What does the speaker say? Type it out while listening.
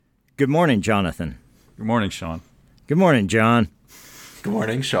Good morning, Jonathan. Good morning, Shaun. Good morning, John. Good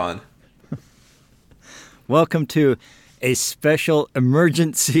morning, Shaun. Welcome to a special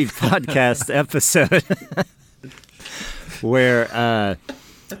emergency podcast episode where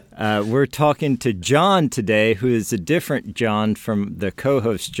we're talking to John today, who is a different John from the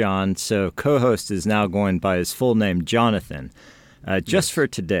co-host John. So co-host is now going by his full name, Jonathan, just for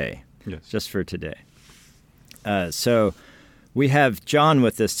today. Yes. Just for today. So we have John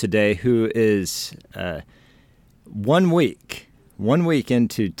with us today, who is 1 week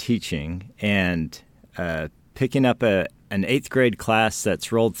into teaching and picking up an 8th grade class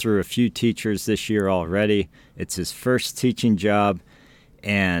that's rolled through a few teachers this year already. It's his first teaching job,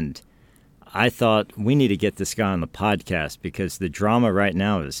 and I thought we need to get this guy on the podcast because the drama right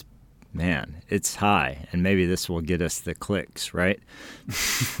now is, man, it's high, and maybe this will get us the clicks, right?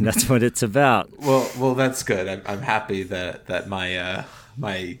 That's what it's about. Well, that's good. I'm happy that my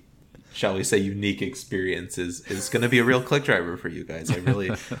my shall we say unique experience is going to be a real click driver for you guys. I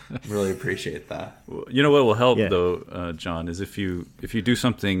really appreciate that. Well, you know what will help though, John, is if you do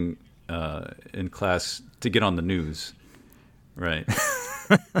something in class to get on the news, right?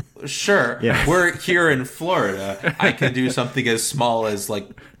 Sure. Yeah. We're here in Florida. I can do something as small as like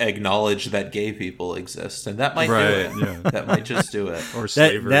acknowledge that gay people exist, and that might do it. Yeah. That might just do it. Or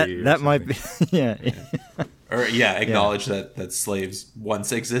slavery. That might be. Yeah. Or acknowledge that slaves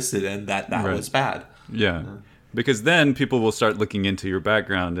once existed and that was bad. Yeah. Because then people will start looking into your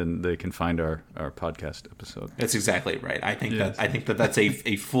background and they can find our podcast episode. That's exactly right. I think that's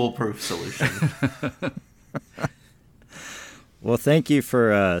a foolproof solution. Well, thank you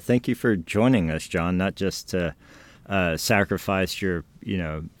for joining us, John. Not just to sacrifice your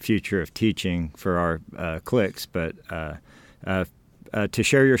future of teaching for our clicks, but to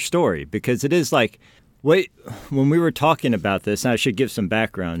share your story, because it is like, when we were talking about this, and I should give some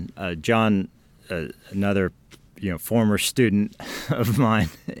background. John, another former student of mine,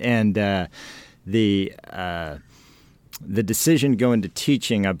 and the decision to go into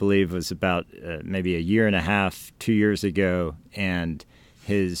teaching, I believe, was about maybe a year and a half, 2 years ago, and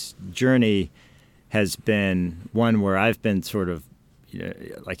his journey has been one where I've been sort of,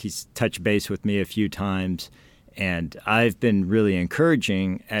 like he's touched base with me a few times, and I've been really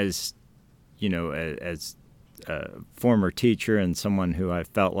encouraging as a former teacher and someone who I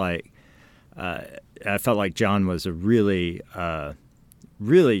felt like John was a really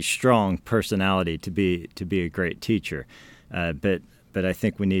strong personality to be a great teacher, but I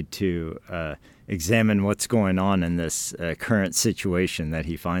think we need to examine what's going on in this current situation that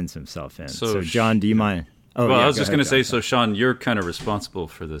he finds himself in. So John, do you mind? Oh, well, I was just going to say, so Shaun, you're kind of responsible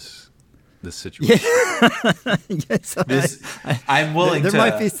for this situation. Yes, I'm willing to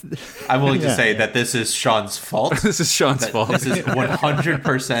say that this is Shaun's fault. This is Shaun's fault. This is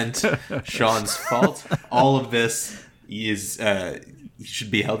 100% Shaun's fault. All of this is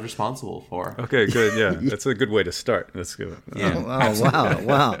should be held responsible for. Okay, good. Yeah, that's a good way to start. That's good.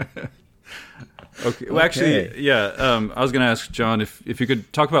 Wow. Okay. Well, actually, I was going to ask John if you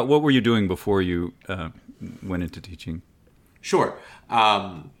could talk about what were you doing before you went into teaching. Sure.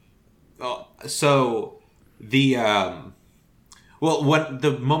 So the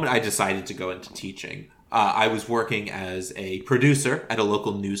the moment I decided to go into teaching, I was working as a producer at a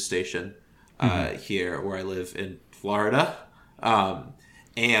local news station here where I live in Florida.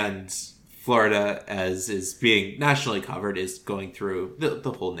 And Florida, as is being nationally covered, is going through,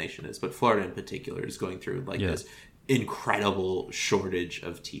 the whole nation is, but Florida in particular is going through this incredible shortage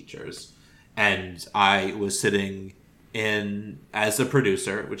of teachers. And I was sitting in as a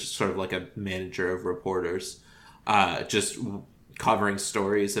producer, which is sort of like a manager of reporters, just covering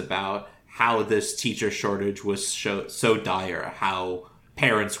stories about how this teacher shortage was so dire, how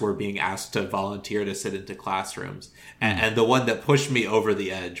parents were being asked to volunteer to sit into classrooms. And the one that pushed me over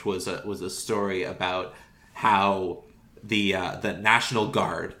the edge was a story about how the National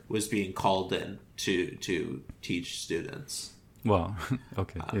Guard was being called in to teach students. Wow.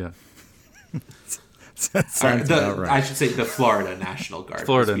 Okay. Yeah. Sounds about right. I should say the Florida National Guard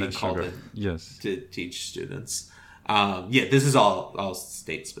was being called in to teach students. This is all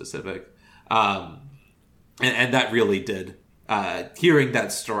state specific. And that really did. Hearing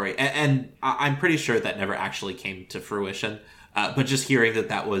that story, and I'm pretty sure that never actually came to fruition, but just hearing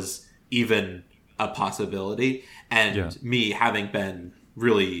that was even a possibility, and me having been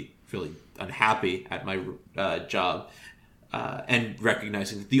really, really unhappy at my job, and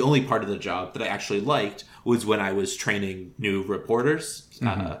recognizing that the only part of the job that I actually liked was when I was training new reporters.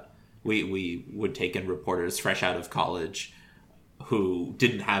 We would take in reporters fresh out of college who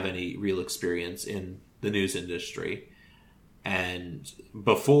didn't have any real experience in the news industry. And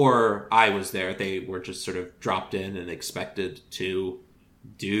before I was there, they were just sort of dropped in and expected to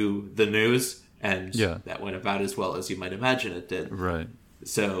do the news. And that went about as well as you might imagine it did. Right.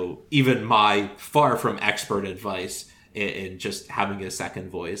 So even my far from expert advice in just having a second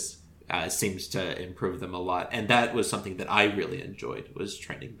voice seems to improve them a lot. And that was something that I really enjoyed, was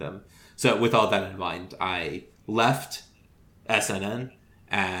training them. So with all that in mind, I left SNN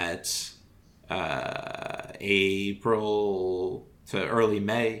at April to early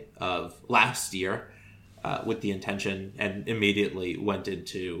May of last year with the intention, and immediately went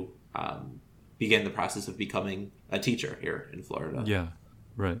into began the process of becoming a teacher here in Florida. Yeah,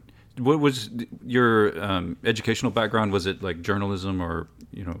 right. What was your educational background? Was it like journalism or,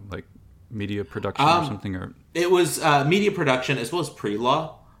 like media production or something? Or it was media production as well as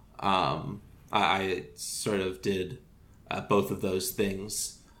pre-law. I sort of did both of those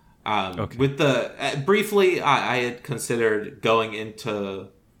things. Okay. With the briefly, I had considered going into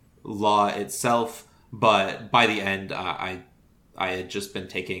law itself, but by the end, I had just been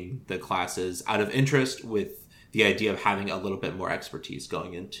taking the classes out of interest, with the idea of having a little bit more expertise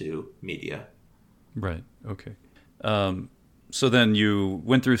going into media. Right. Okay. So then you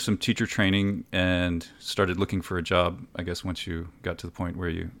went through some teacher training and started looking for a job, I guess, once you got to the point where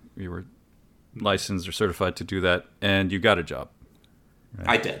you were licensed or certified to do that, and you got a job. Right?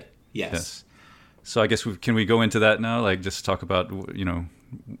 I did. Yes. So I guess can we go into that now? Like, just talk about,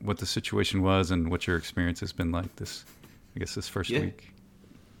 what the situation was and what your experience has been like this first week.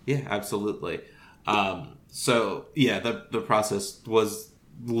 Yeah, absolutely. The process was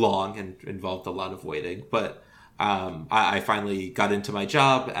long and involved a lot of waiting, but I finally got into my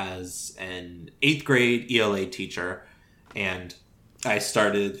job as an 8th grade ELA teacher, and I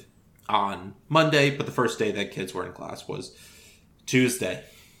started on Monday, but the first day that kids were in class was Tuesday.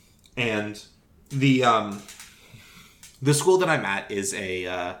 And the school that I'm at is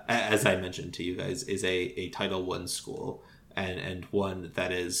as I mentioned to you guys, is a Title I school, and one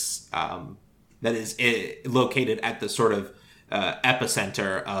that is located at the sort of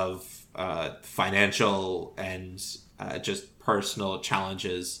epicenter of financial and just personal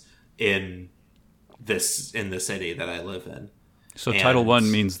challenges in the city that I live in. So Title I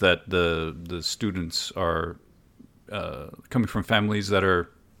means that the students are coming from families that are,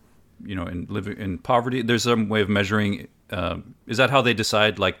 living in poverty. There's some way of measuring. Is that how they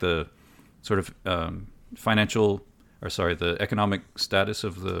decide, like, the sort of the economic status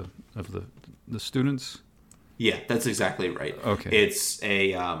of the students? Yeah, that's exactly right. Okay.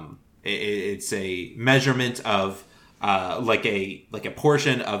 It's a measurement of like a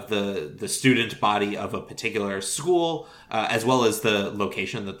portion of the student body of a particular school, as well as the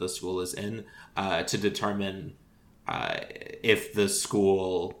location that the school is in, to determine if the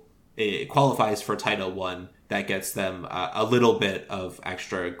school qualifies for Title I. That gets them a little bit of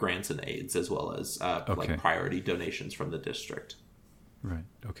extra grants and aids, as well as like priority donations from the district. Right.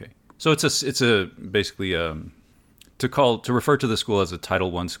 Okay. So it's basically to refer to the school as a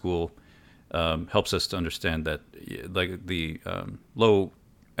Title I school helps us to understand that, like, the low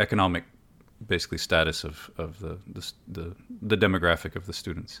economic basically status of the demographic of the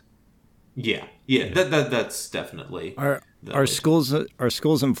students. Yeah. That's definitely. Are schools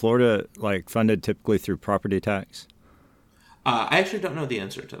in Florida, like, funded typically through property tax? I actually don't know the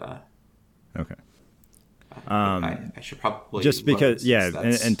answer to that. Okay. I should probably just because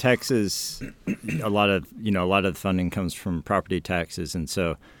in Texas, a lot of the funding comes from property taxes, and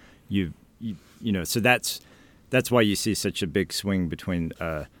so so that's why you see such a big swing between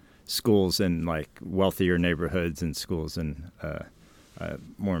schools in, like, wealthier neighborhoods and schools in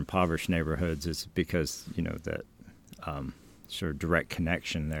more impoverished neighborhoods, is because that sort of direct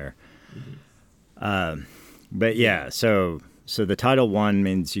connection there. Mm-hmm. But so the Title I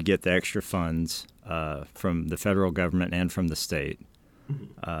means you get the extra funds from the federal government and from the state.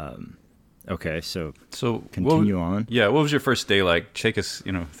 Mm-hmm. Okay, so continue on. Yeah, what was your first day like? Take us,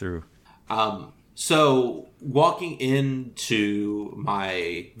 through. So walking into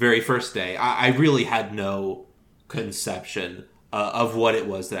my very first day, I really had no conception of what it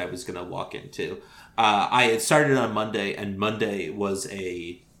was that I was going to walk into. I had started on Monday, and Monday was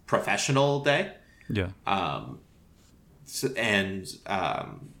a professional day. Yeah. I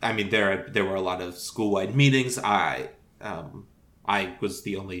mean, there were a lot of school-wide meetings. I was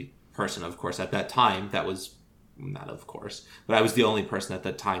the only person, of course, at that time that was not of course, but I was the only person at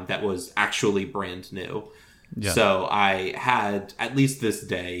that time that was actually brand new. Yeah. So I had at least this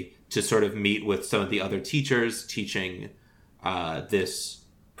day to sort of meet with some of the other teachers teaching this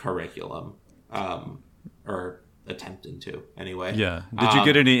curriculum, or attempting to anyway. Yeah. Did you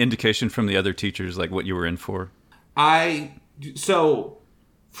get any indication from the other teachers, like, what you were in for? I So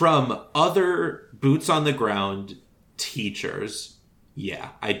from other boots on the ground teachers, yeah,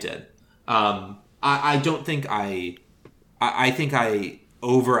 I did. I don't think I think I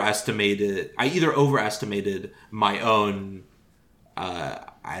overestimated. I either overestimated my own,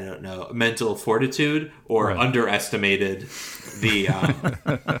 I don't know, mental fortitude, or underestimated the.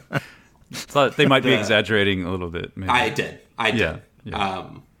 Thought they might be exaggerating a little bit. Maybe. I did. Yeah.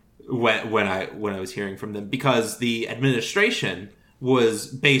 When I was hearing from them, because the administration was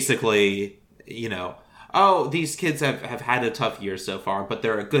basically, oh, these kids have had a tough year so far, but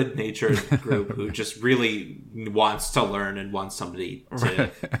they're a good-natured group who just really wants to learn and wants somebody to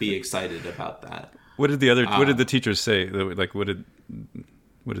be excited about that. What did the teachers say? Like, what did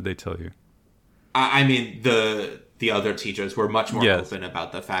they tell you? I mean, the other teachers were much more open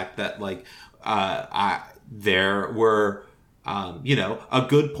about the fact that, like, there were, a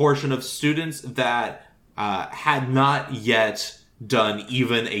good portion of students that had not yet done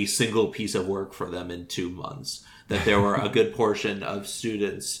even a single piece of work for them in 2 months. That there were a good portion of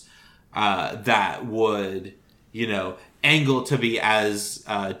students that would, angle to be as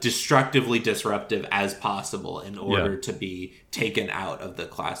destructively disruptive as possible in order to be taken out of the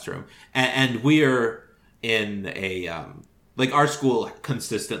classroom. And we're in a, our school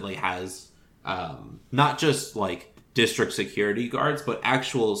consistently has not just, like, district security guards, but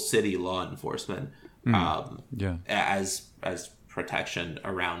actual city law enforcement as protection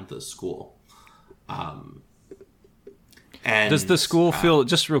around the school. And does the school feel,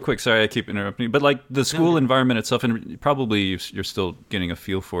 just real quick, sorry I keep interrupting you, but like the school environment itself, and probably you're still getting a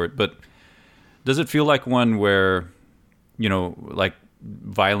feel for it, but does it feel like one where, like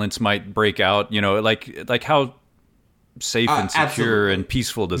violence might break out, like how safe and secure absolutely. And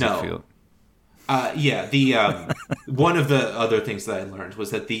peaceful does it feel? The one of the other things that I learned was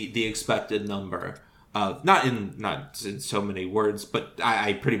that the expected number of, not in so many words, but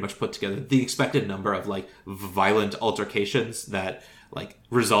I pretty much put together the expected number of, like, violent altercations that, like,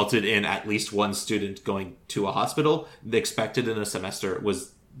 resulted in at least one student going to a hospital. The expected in a semester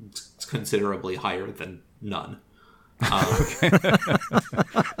was considerably higher than none.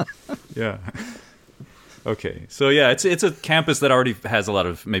 Yeah. Okay. So yeah, it's a campus that already has a lot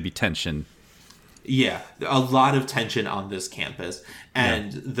of maybe tension. Yeah, a lot of tension on this campus,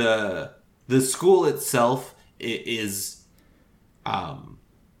 and the school itself is,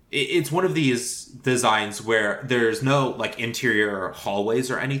 it's one of these designs where there's no, like, interior hallways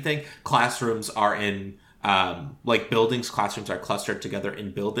or anything. Classrooms are in, buildings. Classrooms are clustered together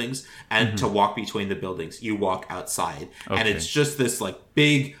in buildings, and to walk between the buildings, you walk outside. Okay. And it's just this, like,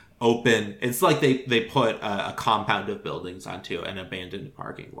 big open, it's like they put a compound of buildings onto an abandoned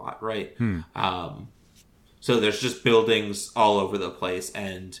parking lot, right? So there's just buildings all over the place,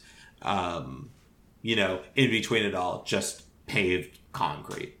 and in between it all, just paved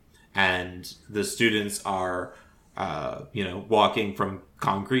concrete. And the students are, walking from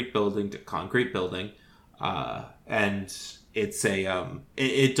concrete building to concrete building. And it's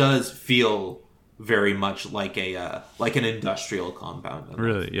it does feel very much like an industrial compound.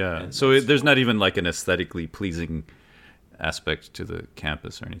 Really? Yeah. So there's not even like an aesthetically pleasing aspect to the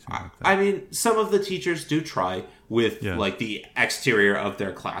campus or anything like that. I mean, some of the teachers do try with like the exterior of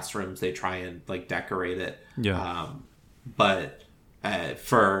their classrooms. They try and, like, decorate it. Yeah. But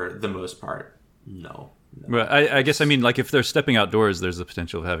for the most part, no. Well, I guess, I mean, like, if they're stepping outdoors, there's the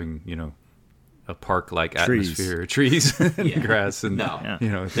potential of having, a park-like atmosphere, trees and grass, and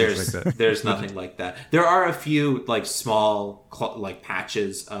things like that. There's nothing like that. There are a few, like, small like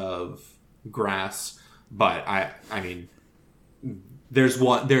patches of grass, but I mean, there is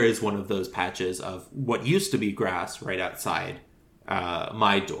one of those patches of what used to be grass right outside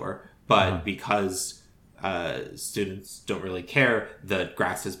my door, but because students don't really care, the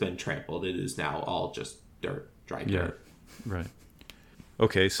grass has been trampled. It is now all just dirt, dry dirt. Yeah, right.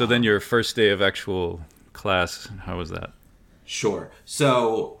 Okay, so then your first day of actual class, how was that? Sure.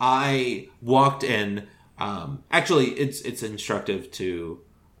 So I walked in. Actually, it's instructive to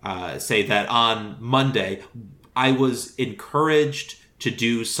say that on Monday, I was encouraged to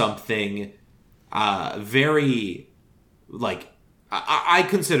do something very, like, I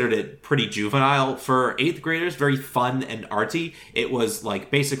considered it pretty juvenile for 8th graders, very fun and arty. It was,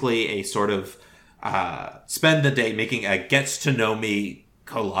 like, basically a sort of spend the day making a gets to know me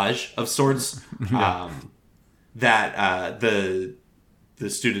collage of sorts. That the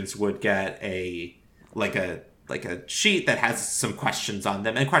students would get a sheet that has some questions on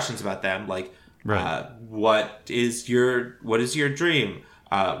them and questions about them, like, what is your dream?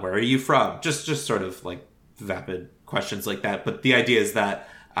 Where are you from? Just sort of, like, vapid questions like that. But the idea is that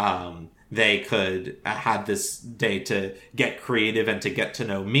they could have this day to get creative and to get to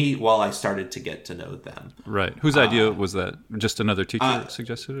know me while I started to get to know them. Right. Whose idea was that? Just another teacher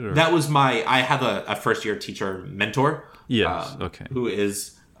suggested it? Or? That was I have a first year teacher mentor. Yes. Okay. Who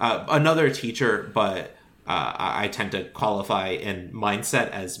is another teacher, but I tend to qualify in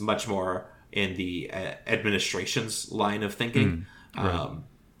mindset as much more in the administration's line of thinking. Right.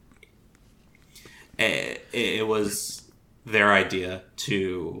 It was their idea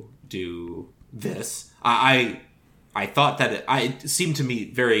to do this. I thought that it seemed to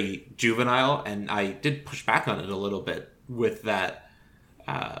me very juvenile, and I did push back on it a little bit with that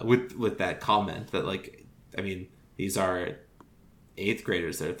with that comment that, like, I mean, these are 8th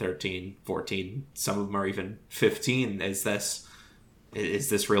graders. They're 13, 14. Some of them are even 15. Is this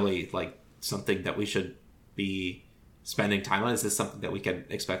really like something that we should be spending time on? Is this something that we can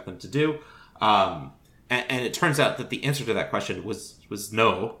expect them to do? And it turns out that the answer to that question was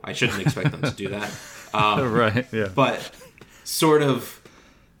no. I shouldn't expect them to do that. Right. Yeah. But sort of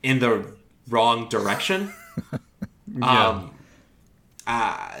in the wrong direction. Yeah.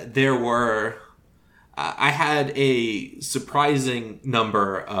 There were. I had a surprising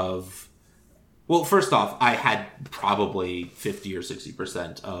number of. Well, first off, I had probably 50 or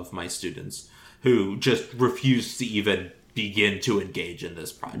 60% of my students who just refused to even begin to engage in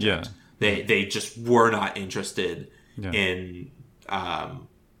this project. Yeah. They just were not interested in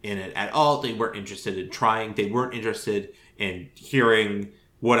it at all. They weren't interested in trying. They weren't interested in hearing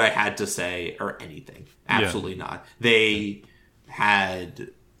what I had to say or anything. Absolutely not. They had,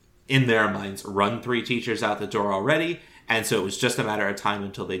 in their minds, run 3 teachers out the door already, and so it was just a matter of time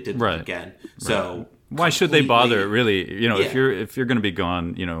until they did it again. So why should they bother? Really, if you're going to be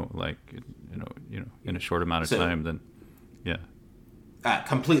gone, in a short amount of time, then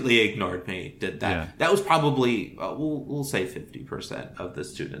completely ignored me. Did that? Yeah. That was probably we'll say 50% of the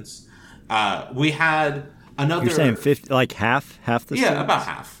students. We had another. You're saying 50, like half the students? Yeah, about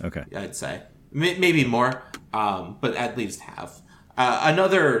half. Okay, I'd say maybe more, but at least half.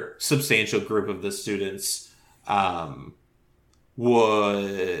 Another substantial group of the students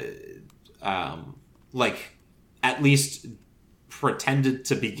would at least pretended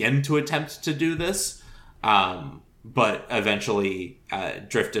to begin to attempt to do this, but eventually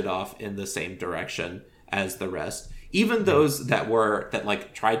drifted off in the same direction as the rest. Even those that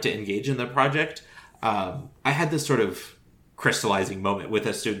tried to engage in the project, I had this sort of crystallizing moment with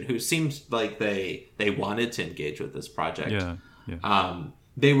a student who seemed like they wanted to engage with this project. Yeah.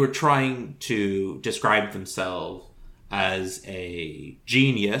 They were trying to describe themselves as a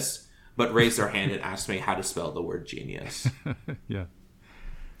genius, but raised their hand and asked me how to spell the word genius. Yeah.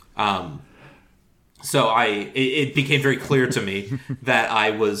 So it became very clear to me that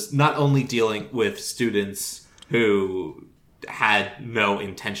I was not only dealing with students who had no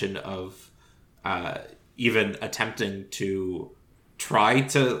intention of even attempting to try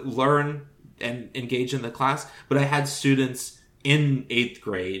to learn and engage in the class, but I had students in 8th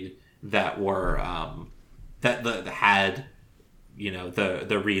grade that were that had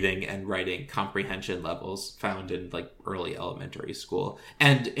the reading and writing comprehension levels found in like early elementary school.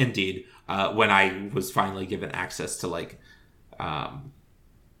 And indeed, when I was finally given access to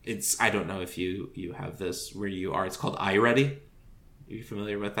it's, I don't know if you have this where you are, it's called iReady. Are you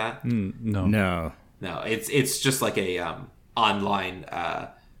familiar with that? No, it's just like a online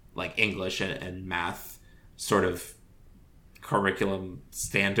like English and math sort of curriculum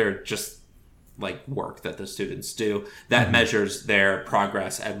standard, just like work that the students do that measures their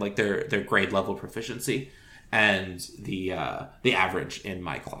progress and like their grade level proficiency. And the average in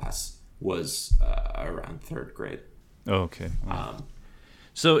my class was around 3rd grade. Oh, okay.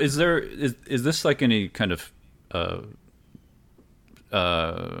 So is this like any kind of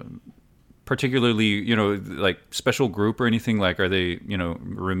particularly, like special group or anything? Like, are they,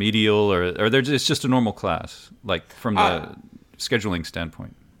 remedial, or are they it's just a normal class, like from the scheduling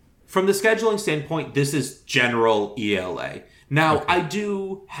standpoint? From the scheduling standpoint, this is general ELA. Now, I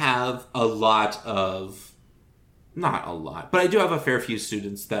do have not a lot, but I do have a fair few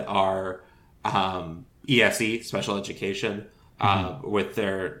students that are ESE, special education, with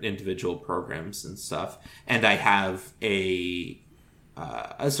their individual programs and stuff. And I have a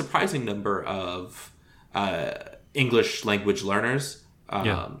surprising number of English language learners,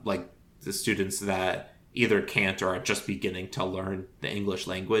 like the students that either can't or are just beginning to learn the English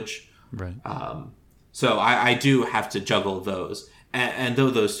language. Right. So I do have to juggle those. And though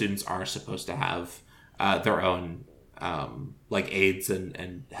those students are supposed to have their own like aids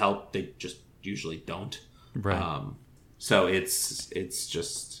and help, they just usually don't. Right. So it's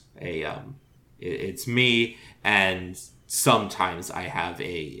just it's me and sometimes I have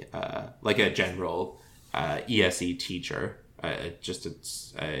a like a general ESE teacher, just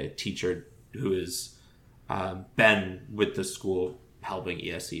a teacher who has been with the school helping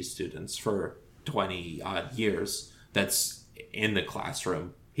ESE students for 20 odd years. That's in the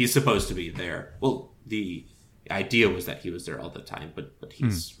classroom. He's supposed to be there. Well, the idea was that he was there all the time, but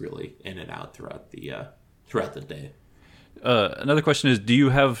he's really in and out throughout the day. Another question is, you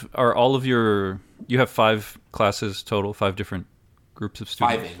have 5 classes total, 5 different groups of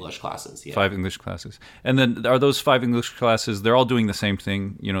students? 5 English classes, yeah. 5 English classes. And then are those 5 English classes, they're all doing the same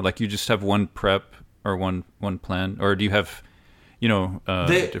thing? Like you just have one prep or one plan? Or do you have,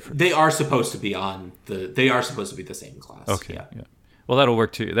 different? They are supposed to be the same class. Okay, yeah. Well, that'll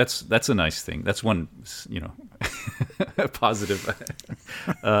work too. That's a nice thing. That's one, positive.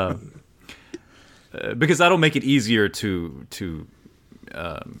 Because that'll make it easier to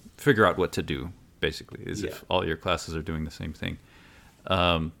figure out what to do, basically, if all your classes are doing the same thing.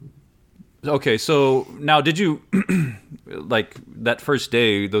 Okay, so now did you, like that first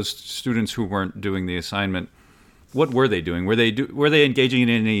day, those students who weren't doing the assignment, what were they doing? Were they engaging in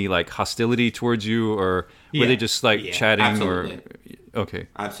any like hostility towards you, or were they just like chatting? Absolutely. Okay.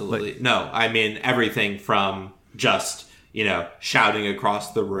 Absolutely. No, I mean everything from just, shouting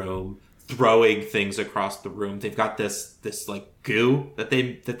across the room, throwing things across the room. They've got this like goo that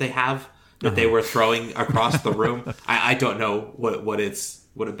they have that they were throwing across the room. I don't know what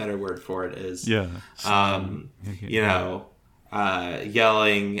a better word for it is. Yeah.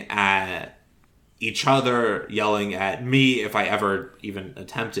 Yelling at each other, yelling at me if I ever even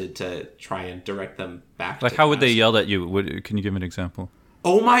attempted to try and direct them back. Like, how would they yell at you? Can you give an example?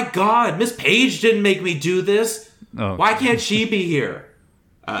 Oh my God, Miss Page didn't make me do this. Oh, Why can't she be here?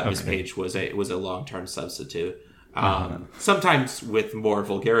 Miss Page was a long-term substitute. Sometimes with more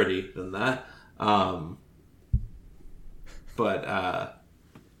vulgarity than that. And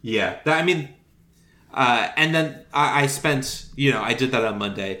then I spent, I did that on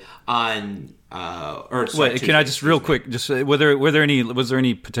Monday on, Wait, can I just real quick, just was there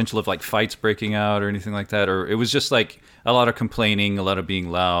any potential of like fights breaking out or anything like that? Or it was just like a lot of complaining, a lot of being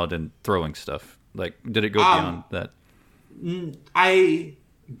loud and throwing stuff? Like, did it go beyond that? I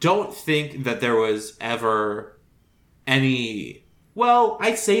don't think that there was ever any. Well,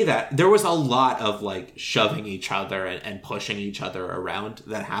 I say that there was a lot of like shoving each other and pushing each other around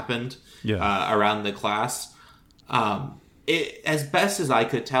that happened around the class. As best as I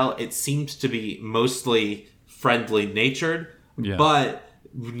could tell, it seemed to be mostly friendly natured, but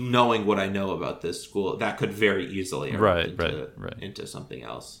knowing what I know about this school, that could very easily into something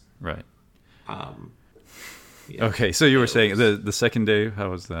else. Right. Okay, so you were saying the second day,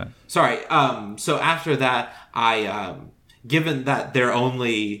 how was that? Sorry. So after that, I given that they're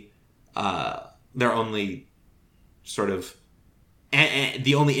only sort of and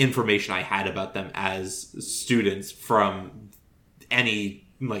the only information I had about them as students from any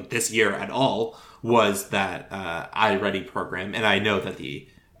like this year at all was that iReady program, and I know that the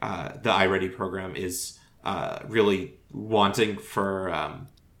iReady program is really wanting for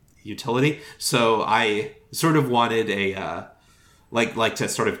utility. So I sort of wanted a like to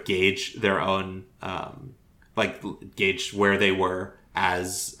sort of gauge their own gauge where they were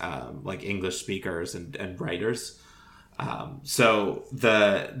as like English speakers and writers. So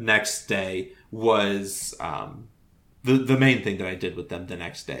the next day was the main thing that I did with them the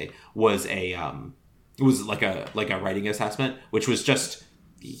next day was it was like a writing assessment, which was just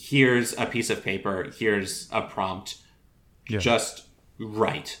here's a piece of paper, here's a prompt, just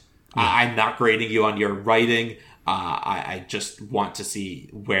write. I'm not grading you on your writing. I just want to see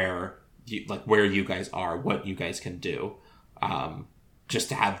where you guys are, what you guys can do, just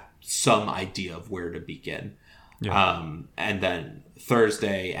to have some idea of where to begin. And then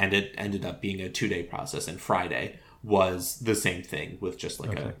Thursday, and it ended up being a 2-day process, and Friday was the same thing with just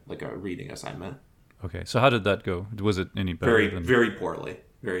like a reading assignment. Okay, so how did that go? Was it any better? Very poorly.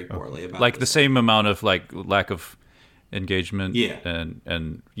 About like the same amount of like lack of engagement.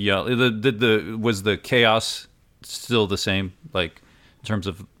 And was the chaos still the same? Like in terms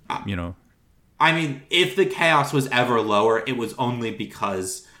of I mean, if the chaos was ever lower, it was only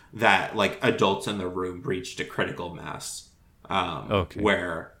because that like adults in the room reached a critical mass,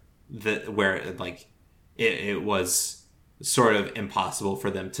 where like it was sort of impossible for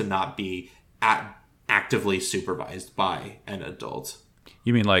them to not be actively supervised by an adult.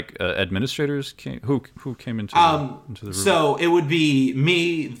 You mean like administrators who came into the room? So it would be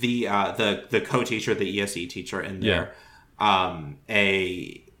me, the co-teacher, the ESE teacher in there,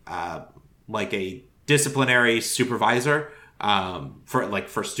 like a disciplinary supervisor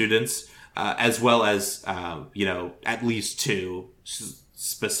for students, as well as at least two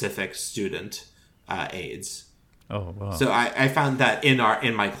specific student aides. Oh wow! So I found that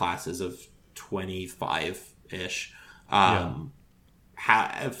in my classes of 25-ish,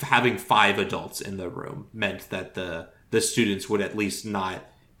 having 5 adults in the room meant that the students would at least not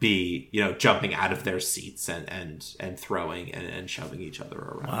be jumping out of their seats and throwing and shoving each other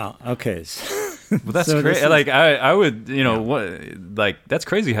around. Wow. Okay. Well, that's crazy. Like I would, that's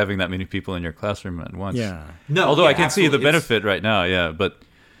crazy having that many people in your classroom at once. Yeah. No. Although I can see the benefit right now. Yeah, but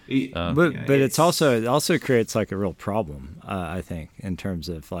it also creates like a real problem, I think, in terms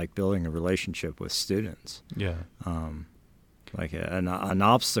of like building a relationship with students. Yeah. Like an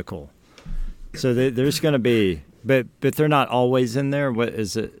obstacle. So there's going to be, but they're not always in there. What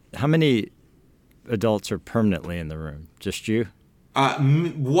is it? How many adults are permanently in the room? Just you?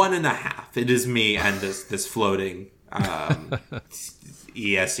 1.5. It is me and this floating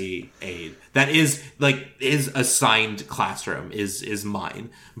ESE aide that is assigned classroom is mine,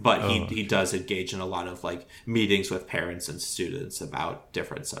 but he does engage in a lot of like meetings with parents and students about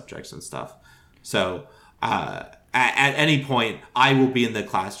different subjects and stuff. So at any point I will be in the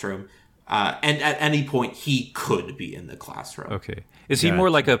classroom, and at any point he could be in the classroom. Okay, is he more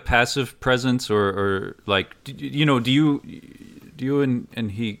like a passive presence, or like do you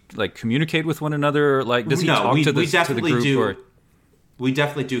and he like communicate with one another? Or, like, does he talk to the group? We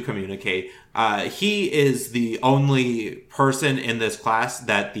definitely do communicate. He is the only person in this class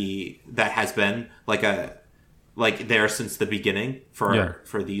that has been there since the beginning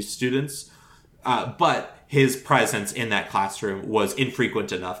for these students. But his presence in that classroom was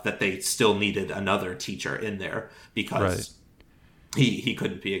infrequent enough that they still needed another teacher in there because he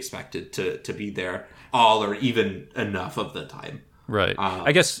couldn't be expected to be there all or even enough of the time. Right.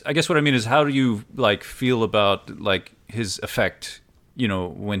 I guess what I mean is, how do you like feel about like his effect,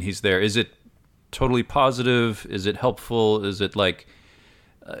 when he's there? Is it totally positive? Is it helpful? Is it like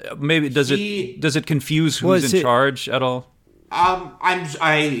maybe does it confuse who's in charge at all?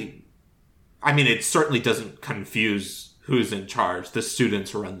 I mean, it certainly doesn't confuse who's in charge. The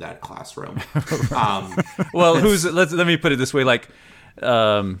students run that classroom. Well, let me put it this way, like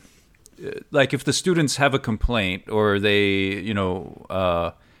if the students have a complaint or they,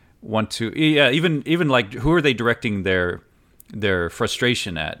 want to, even like, who are they directing their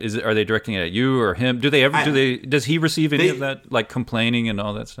frustration at? Are they directing it at you or him? Does he receive any of that, like complaining and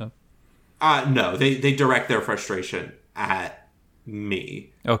all that stuff? No, they direct their frustration at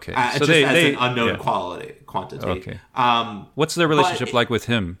me. Okay. So just as an unknown quantity. Okay. What's their relationship like with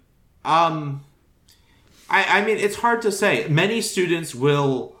him? I mean, it's hard to say. Many students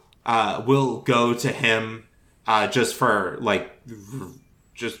will go to him just for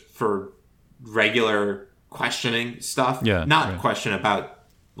regular questioning stuff. Yeah. Not question about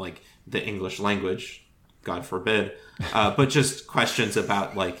like the English language, God forbid, but just questions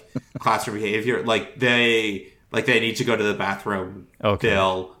about like classroom behavior. Like they need to go to the bathroom. Okay.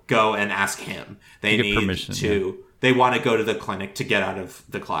 They'll go and ask him. They need permission, to. Yeah. They want to go to the clinic to get out of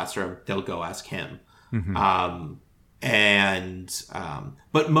the classroom. They'll go ask him. Mm-hmm.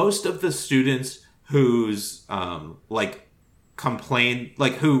 But most of the students who's complain,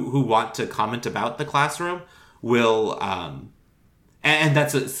 like who want to comment about the classroom will, and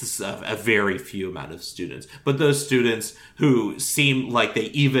that's a very few amount of students. But those students who seem like they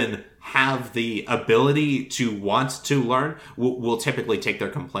even have the ability to want to learn will typically take their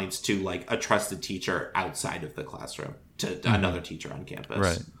complaints to like a trusted teacher outside of the classroom, to another teacher on campus.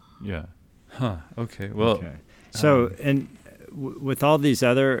 Right. Yeah. Huh. Okay. Well. Okay. So, with all these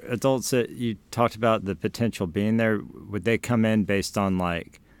other adults that you talked about, the potential being there, would they come in based on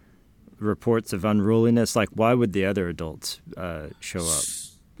like reports of unruliness? Like, why would the other adults show up?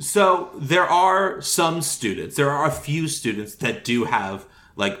 So there are a few students that do have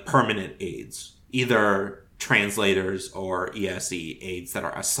like permanent aides, either translators or ESE aides that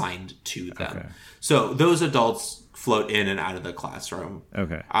are assigned to them. Okay. So those adults float in and out of the classroom.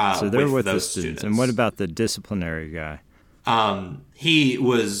 Okay. So they're with those students. And what about the disciplinary guy? He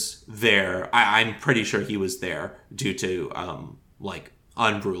was there. I'm pretty sure he was there due to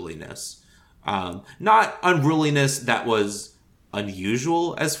unruliness. Not unruliness that was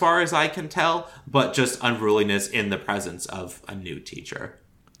unusual as far as I can tell, but just unruliness in the presence of a new teacher.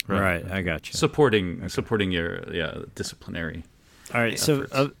 Right, I got you. Supporting your disciplinary. All right,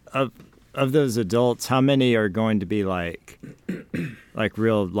 efforts. So of those adults, how many are going to be like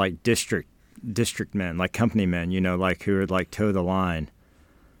real like district men, like company men, like who would like toe the line,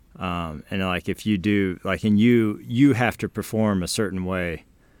 and like if you do like, and you have to perform a certain way,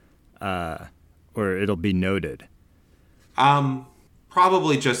 or it'll be noted.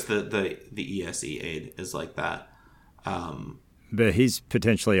 probably just the ESE aide is like that. But he's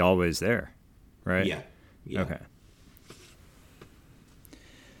potentially always there, right? Yeah. Okay.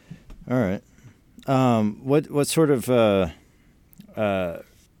 All right. What sort of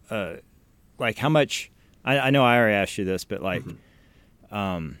like how much? I know I already asked you this, but like,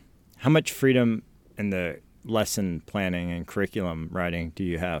 how much freedom in the lesson planning and curriculum writing do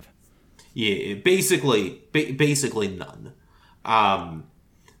you have? Yeah, basically none.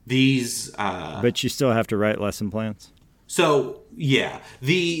 But you still have to write lesson plans. So yeah,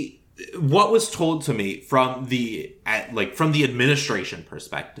 what was told to me from the administration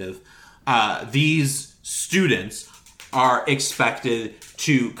perspective, these students are expected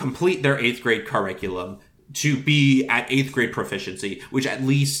to complete their 8th grade curriculum to be at 8th grade proficiency, with at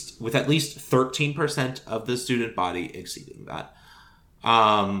least 13% of the student body exceeding that.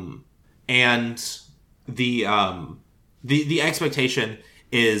 And the expectation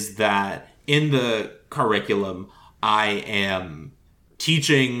is that in the curriculum, I am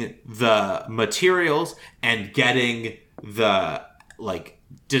teaching the materials and getting the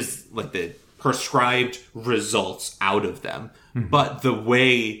the prescribed results out of them. Mm-hmm. But the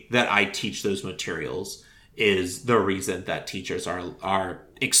way that I teach those materials is the reason that teachers are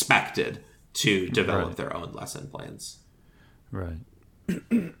expected to develop their own lesson plans. Right.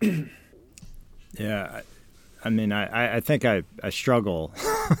 Yeah. I mean, I think I struggle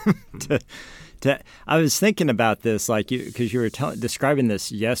to. I was thinking about this, like because you were describing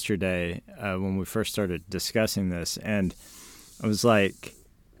this yesterday when we first started discussing this, and I was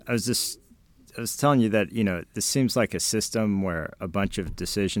telling you that, you know, this seems like a system where a bunch of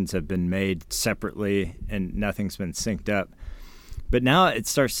decisions have been made separately and nothing's been synced up. But now it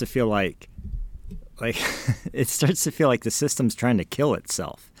starts to feel like it starts to feel like the system's trying to kill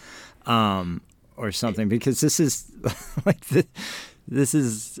itself, or something, because this is this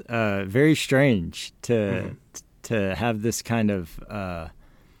is very strange to have this kind of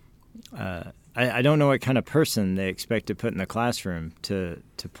I don't know what kind of person they expect to put in the classroom to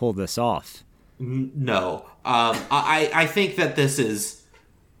pull this off. No, I think that this is,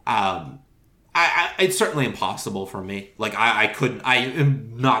 it's certainly impossible for me. Like I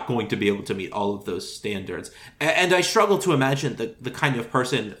am not going to be able to meet all of those standards, and I struggle to imagine the kind of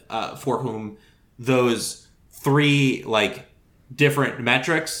person for whom those 3 different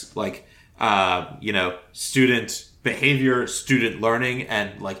metrics, student behavior, student learning,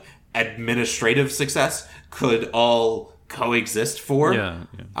 and administrative success could all coexist for. Yeah.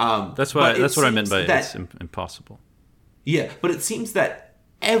 That's what I meant by it's impossible. Yeah, but it seems that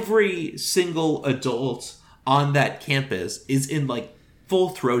every single adult on that campus is in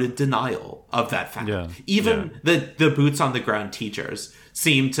full-throated denial of that fact. Yeah. Even the boots on the ground teachers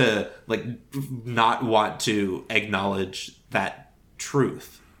seem to not want to acknowledge that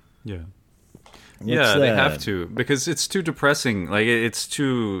truth. Yeah. They have to, because it's too depressing. It's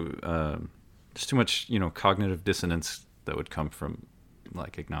too there's too much, cognitive dissonance that would come from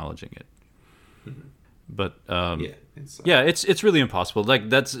acknowledging it. Mm-hmm. But it's really impossible.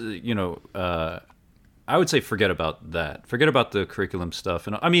 That's I would say forget about that. Forget about the curriculum stuff,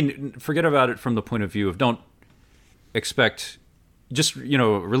 and I mean forget about it from the point of view of don't expect. Just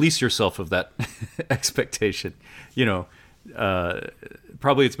release yourself of that expectation.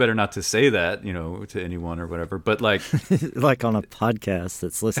 Probably it's better not to say that to anyone or whatever. But like on a podcast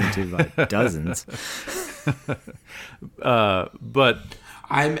that's listened to by dozens. But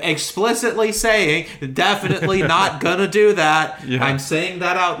I'm explicitly saying definitely not gonna do that. Yeah. I'm saying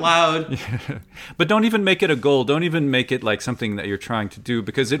that out loud. Yeah. But don't even make it a goal. Don't even make it like something that you're trying to do,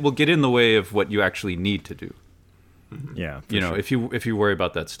 because it will get in the way of what you actually need to do. Yeah, sure. if you worry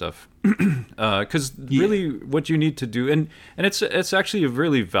about that stuff, because really what you need to do, and it's actually a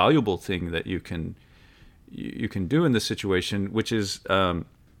really valuable thing that you can do in this situation, which is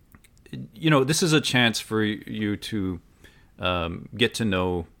this is a chance for you to get to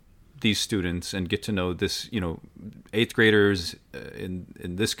know these students and get to know this 8th graders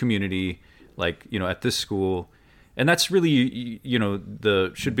in this community, at this school, and that's really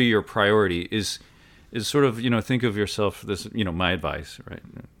should be your priority is sort of, think of yourself, this, my advice right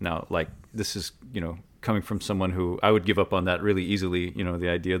now, this is, coming from someone who I would give up on that really easily, the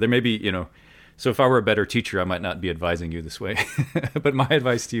idea there may be, so if I were a better teacher, I might not be advising you this way. But my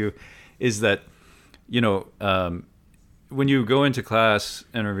advice to you is that, when you go into class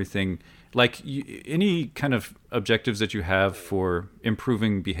and everything, any kind of objectives that you have for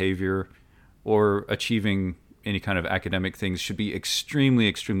improving behavior or achieving any kind of academic things should be extremely,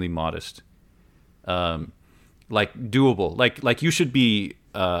 extremely modest. Doable. You should be,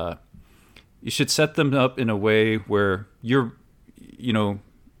 you should set them up in a way where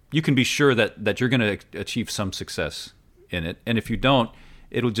you can be sure that you're going to achieve some success in it. And if you don't,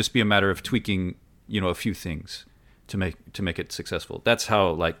 it'll just be a matter of tweaking, a few things to make it successful. That's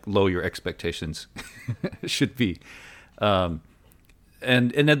how like low your expectations should be. And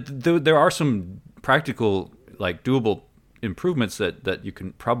there are some practical, like doable improvements that you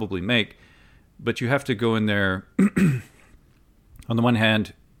can probably make, but you have to go in there on the one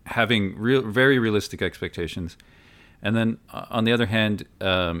hand having very realistic expectations, and then on the other hand,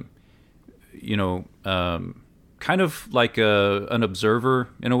 kind of like an observer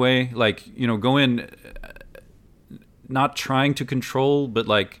in a way, like go in not trying to control, but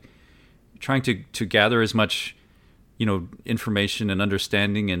like trying to gather as much information and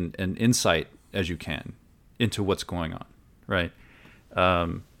understanding and insight as you can into what's going on, right?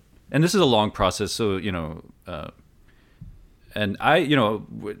 And this is a long process, so and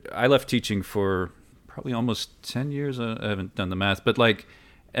I left teaching for probably almost 10 years. I haven't done the math, but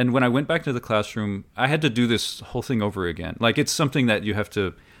and when I went back to the classroom, I had to do this whole thing over again. Like, it's something that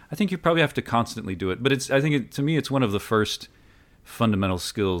I think you probably have to constantly do it, but to me, it's one of the first fundamental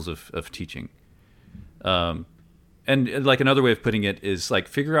skills of teaching. And like another way of putting it is like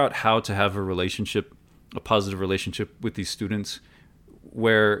figure out how to have a positive relationship with these students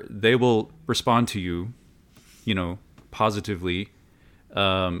where they will respond to you, positively,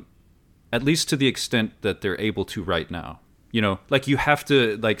 at least to the extent that they're able to right now. Like you have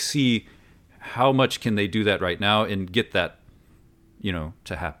to see how much can they do that right now and get that,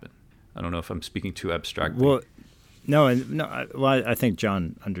 to happen. I don't know if I'm speaking too abstractly. Well, no. I think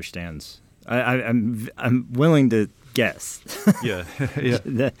John understands. I'm willing to guess. Yeah,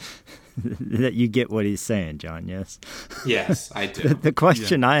 yeah. that you get what he's saying, John. Yes. Yes, I do. The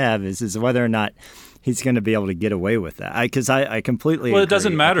question I have is whether or not he's going to be able to get away with that. Because I completely. Well, agree. It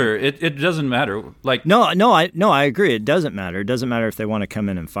doesn't matter. It doesn't matter. Like I agree. It doesn't matter. It doesn't matter if they want to come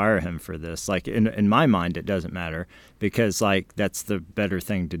in and fire him for this. Like in my mind, it doesn't matter because like that's the better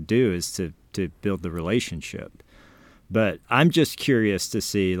thing to do is to build the relationship. But I'm just curious to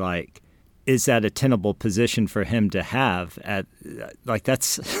see like, is that a tenable position for him to have at like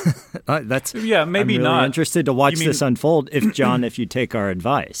that's yeah, maybe I'm really not. Interested to watch this unfold if you take our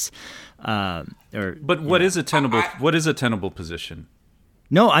advice. But what is a tenable position?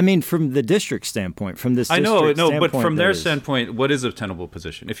 No, I mean from the district standpoint, from this. I know, but from their standpoint, standpoint, what is a tenable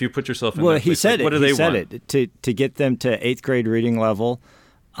position? If you put yourself in, well, that he place, said it. What do they want? He said it to get them to 8th grade reading level,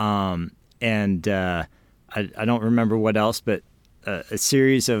 and I don't remember what else, but a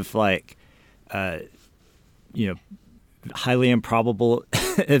series of like, highly improbable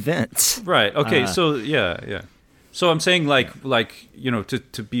events. Right. Okay. So yeah. So I'm saying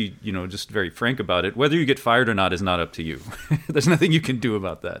to be just very frank about it. Whether you get fired or not is not up to you. There's nothing you can do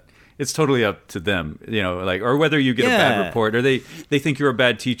about that. It's totally up to them. Or whether you get a bad report or they think you're a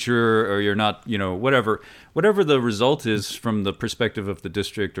bad teacher or you're not. Whatever the result is from the perspective of the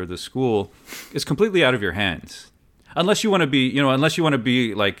district or the school is completely out of your hands. Unless you want to be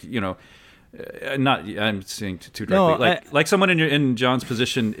not. I'm saying too directly. Like someone in John's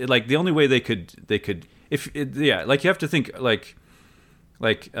position. Like the only way they could. Like you have to think am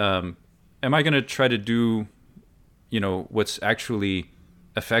I going to try to do, what's actually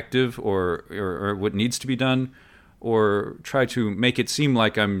effective or what needs to be done, or try to make it seem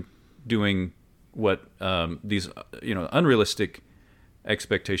like I'm doing what these unrealistic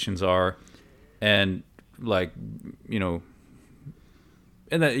expectations are, and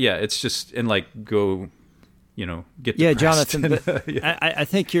and that it's just go get depressed. Jonathan, but I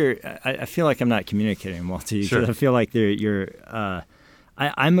think I feel like I'm not communicating well to you because I feel like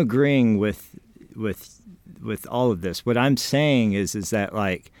I'm agreeing with all of this. What I'm saying is that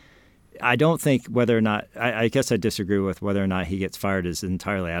I don't think whether or not I guess I disagree with whether or not he gets fired is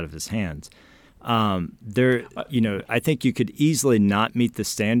entirely out of his hands. I think you could easily not meet the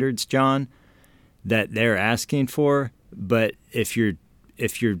standards, John, that they're asking for, but if you're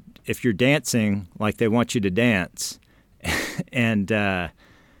dancing like they want you to dance, and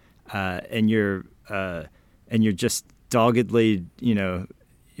you're just doggedly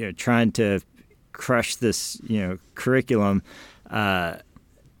trying to crush this curriculum,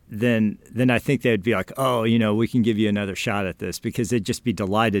 then I think they'd be like, oh, we can give you another shot at this, because they'd just be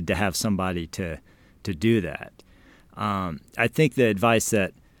delighted to have somebody to do that. I think the advice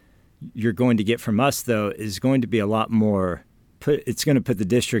that you're going to get from us, though, is going to be a lot more. It's going to put the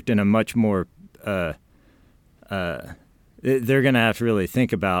district in a much more. They're going to have to really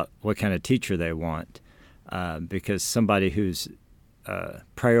think about what kind of teacher they want, because somebody who's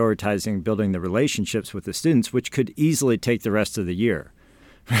prioritizing building the relationships with the students, which could easily take the rest of the year,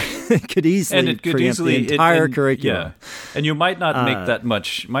 It could easily and it could preempt easily the entire curriculum. Yeah, and you might not make that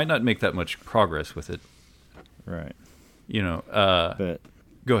much progress with it. Right. But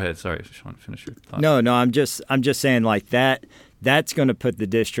go ahead. Sorry, Shaun, finish your thought. No, I'm just saying like that. That's going to put the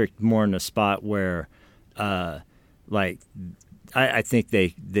district more in a spot where, I think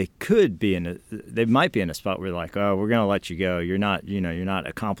they could be they might be in a spot where like, oh, we're going to let you go. You're not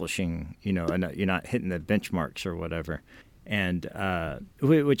accomplishing, and you're not hitting the benchmarks or whatever. And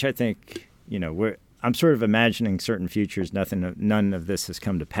which I think, I'm sort of imagining certain futures. None of this has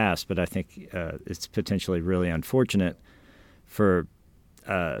come to pass, but I think it's potentially really unfortunate for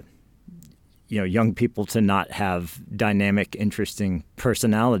young people to not have dynamic, interesting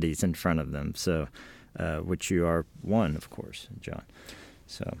personalities in front of them. So, which you are one, of course, John.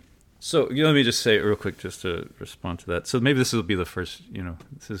 So let me just say real quick, just to respond to that. So maybe this will be the first,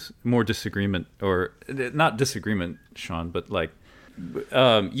 this is more disagreement, or not disagreement, Shaun, but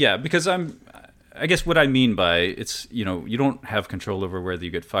because I guess what I mean by it's, you don't have control over whether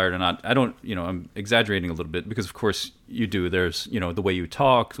you get fired or not. I don't, I'm exaggerating a little bit because of course you do. There's, the way you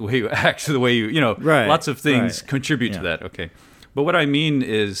talk, the way you act, the way you, right, lots of things right. contribute to that. Okay. But what I mean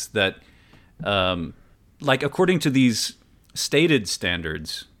is that, according to these stated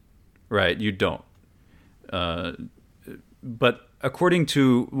standards, right, you don't. But according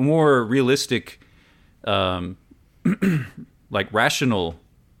to more realistic, rational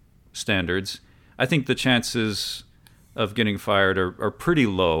standards, I think the chances of getting fired are pretty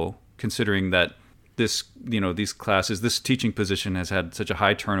low, considering that this teaching position has had such a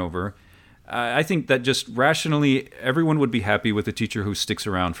high turnover. I think that just rationally, everyone would be happy with a teacher who sticks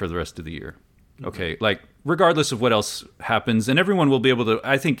around for the rest of the year. Okay, regardless of what else happens, and everyone will be able to.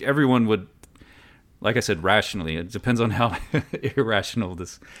 I think everyone would, like I said, rationally. It depends on how irrational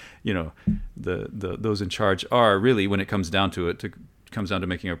this, those in charge are really when it comes down to it. It comes down to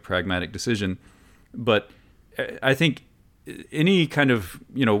making a pragmatic decision. But I think any kind of,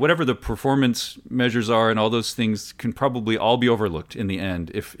 whatever the performance measures are and all those things can probably all be overlooked in the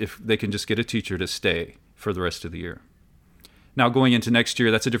end if they can just get a teacher to stay for the rest of the year. Now, going into next year,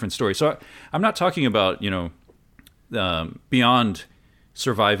 that's a different story. So I'm not talking about, beyond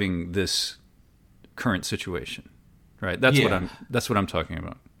surviving this current situation, right? That's what I'm talking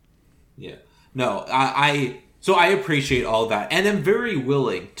about. Yeah. No, so I appreciate all that, and I'm very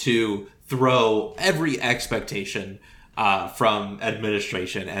willing to throw every expectation from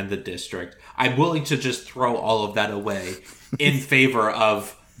administration and the district. I'm willing to just throw all of that away in favor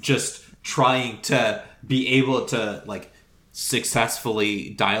of just trying to be able to successfully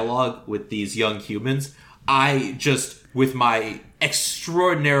dialogue with these young humans. I just, with my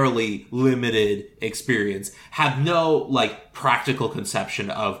extraordinarily limited experience, have no practical conception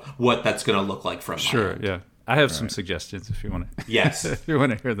of what that's going to look like from my end. Yeah. I have some suggestions if you want to. Yes. If you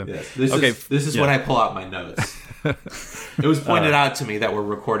want to hear them. Yes. This is when I pull out my notes. It was pointed out to me that we're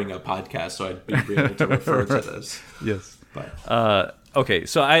recording a podcast, so I'd be able to refer to this. Yes. But. Okay,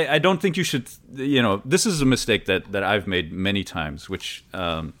 so I don't think you should. This is a mistake that I've made many times, which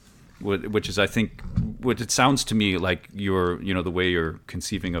is, I think, what it sounds to me like you're, the way you're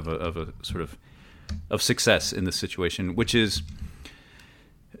conceiving of a sort of success in this situation, which is,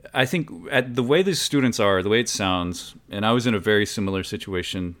 I think, at the way these students are, the way it sounds, and I was in a very similar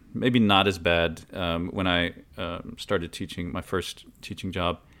situation, maybe not as bad when I started teaching, my first teaching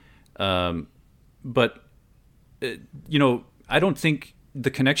job, but I don't think the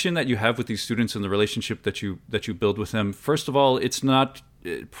connection that you have with these students and the relationship that you build with them, first of all, it's not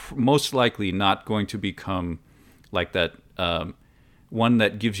most likely not going to become like that one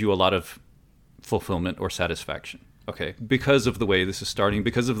that gives you a lot of fulfillment or satisfaction. Okay, because of the way this is starting,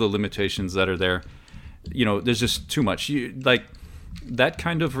 because of the limitations that are there, there's just too much. That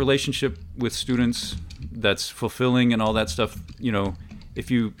kind of relationship with students that's fulfilling and all that stuff,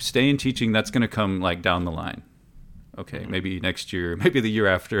 if you stay in teaching, that's going to come down the line. Okay, maybe next year, maybe the year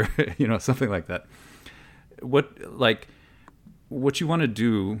after, something like that. What you want to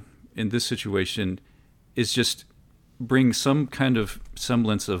do in this situation is just bring some kind of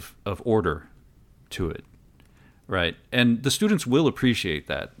semblance of order to it, right? And the students will appreciate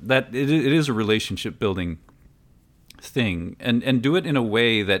that it is a relationship building thing, and do it in a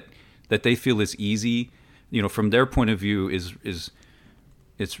way that they feel is easy, from their point of view is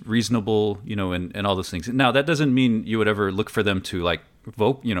it's reasonable, and all those things. Now, that doesn't mean you would ever look for them to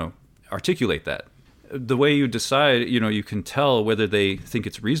articulate that. The way you decide, you can tell whether they think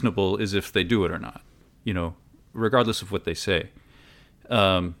it's reasonable is if they do it or not, regardless of what they say.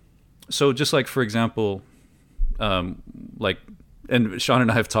 So just for example, and Shaun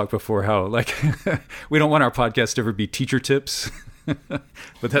and I have talked before how we don't want our podcast to ever be teacher tips.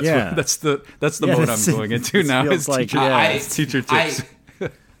 But that's Yeah. that's the mode I'm going into now. Feels Is like, teacher, teacher tips.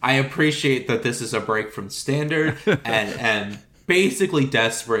 I appreciate that this is a break from standard and basically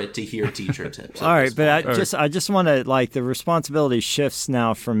desperate to hear teacher tips. All right, but I just want to, like, the responsibility shifts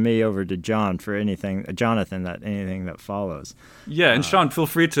now from me over to John for anything that follows. Yeah, and Shaun, feel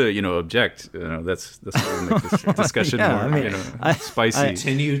free to object. That's what will make this discussion more spicy.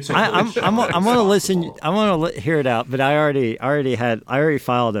 Continue to. I'm going to listen. I want to hear it out, but I already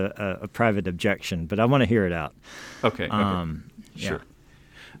filed a private objection, but I want to hear it out. Okay. Yeah. Sure.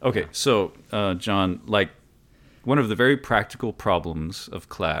 Okay, so John, like, one of the very practical problems of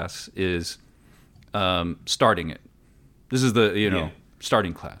class is starting it. This is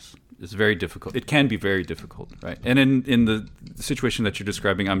starting class. It's very difficult. It can be very difficult, right? And in the situation that you're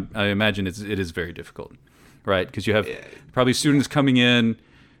describing, I imagine it is very difficult, right? Because you have probably students coming in,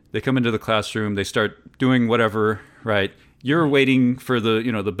 they come into the classroom, they start doing whatever, right? You're waiting for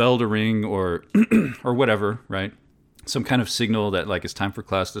the bell to ring or or whatever, right? Some kind of signal that, like, it's time for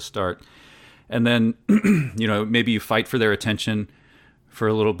class to start. And then, maybe you fight for their attention for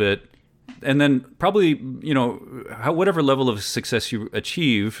a little bit. And then probably, whatever level of success you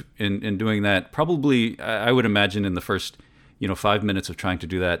achieve in doing that, probably, I would imagine in the first, 5 minutes of trying to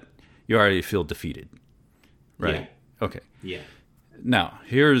do that, you already feel defeated. Right? Yeah. Okay. Yeah. Now,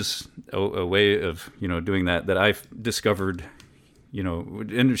 here's a way of, doing that I've discovered,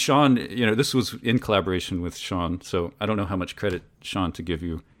 and Shaun, this was in collaboration with Shaun, so I don't know how much credit, Shaun, to give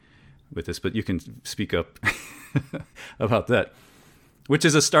you with this, but you can speak up about that, which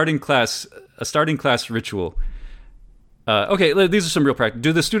is a starting class ritual. Okay, these are some real practice.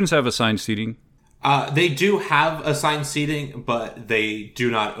 Do the students have assigned seating? They do have assigned seating, but they do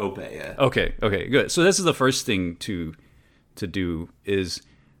not obey it. Okay, good. So this is the first thing to do is,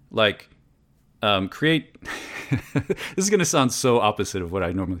 like, create. This is going to sound so opposite of what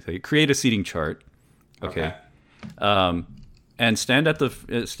I normally say. Create a seating chart. Okay. And stand in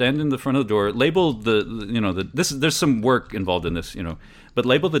the front of the door. Label there's some work involved in this, but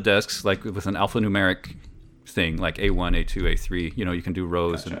label the desks, like, with an alphanumeric thing, like A1, A2, A3. You can do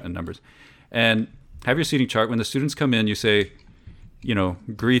rows and numbers, and have your seating chart. When the students come in, you say,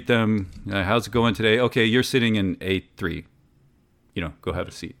 greet them. How's it going today? Okay, you're sitting in A3. Go have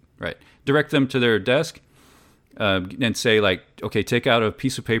a seat. Right. Direct them to their desk, and say, like, okay, take out a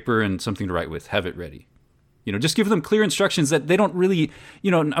piece of paper and something to write with. Have it ready. Just give them clear instructions that they don't really,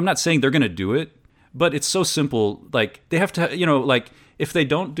 I'm not saying they're going to do it, but it's so simple. Like, they have to, like, if they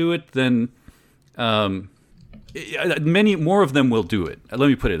don't do it, then many more of them will do it. Let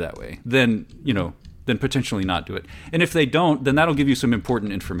me put it that way. Then potentially not do it. And if they don't, then that'll give you some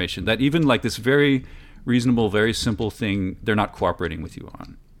important information that even, like, this very reasonable, very simple thing, they're not cooperating with you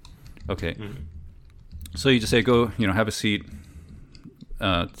on. Okay. Mm-hmm. So you just say, go, have a seat,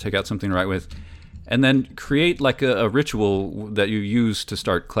 take out something to write with. And then create, like, a ritual that you use to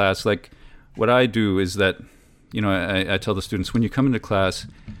start class. Like, what I do is that, I tell the students, when you come into class,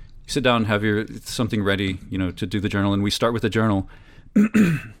 you sit down and have something ready, to do the journal. And we start with the journal.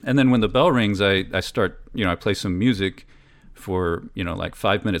 And then when the bell rings, I start, I play some music for, like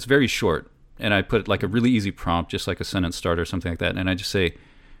 5 minutes, very short. And I put, like, a really easy prompt, just like a sentence starter or something like that. And I just say,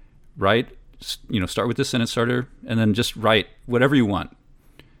 start with the sentence starter and then just write whatever you want.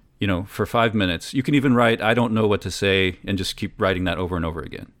 For 5 minutes. You can even write, I don't know what to say, and just keep writing that over and over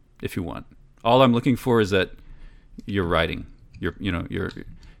again if you want. All I'm looking for is that you're writing. Your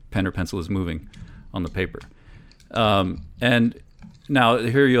pen or pencil is moving on the paper. And now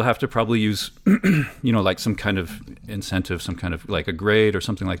here you'll have to probably use, like, some kind of incentive, some kind of, like, a grade or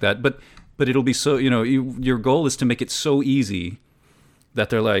something like that. But it'll be so, your goal is to make it so easy that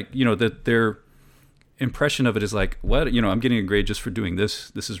they're like, that they're impression of it is like, what, I'm getting a grade just for doing this.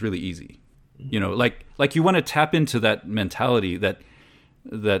 This is really easy. Like you want to tap into that mentality that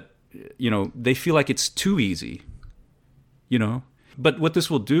they feel like it's too easy, But what this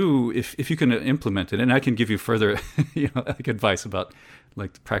will do, if you can implement it, and I can give you further, like, advice about,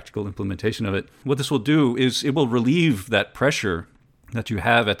 like, the practical implementation of it. What this will do is it will relieve that pressure that you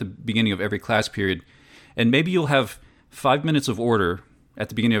have at the beginning of every class period, and maybe you'll have 5 minutes of order at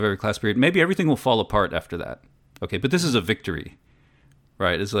the beginning of every class period. Maybe everything will fall apart after that. Okay, but this is a victory,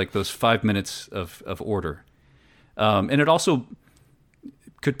 right? It's like those 5 minutes of order. And it also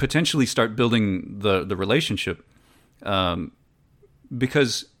could potentially start building the relationship,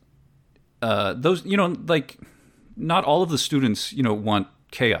 because those, like, not all of the students, want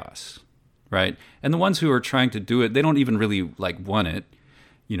chaos, right? And the ones who are trying to do it, they don't even really, like, want it,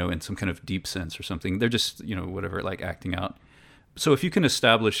 in some kind of deep sense or something. They're just, whatever, like, acting out. So if you can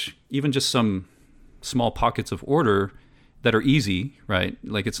establish even just some small pockets of order that are easy, right?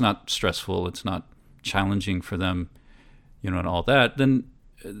 Like it's not stressful, it's not challenging for them, and all that, then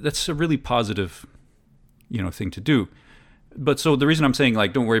that's a really positive, thing to do. But so the reason I'm saying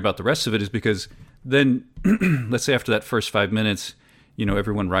like don't worry about the rest of it is because then let's say after that first 5 minutes,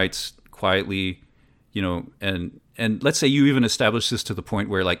 everyone writes quietly, and let's say you even establish this to the point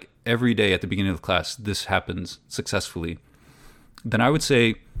where like every day at the beginning of the class this happens successfully, then I would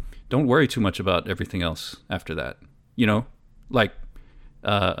say don't worry too much about everything else after that. Like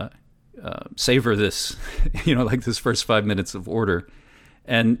savor this, like this first 5 minutes of order,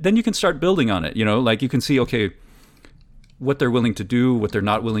 and then you can start building on it. Like you can see, okay, what they're willing to do, what they're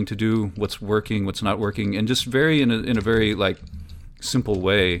not willing to do, what's working, what's not working, and just in a very like simple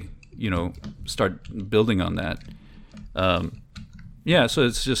way, start building on that. So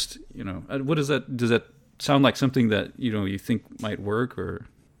it's just, what is that? Does that sound like something that, you think might work or?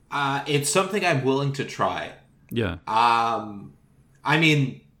 It's something I'm willing to try. Yeah. I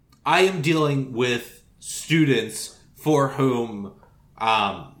mean, I am dealing with students for whom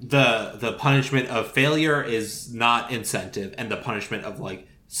the punishment of failure is not incentive, and the punishment of like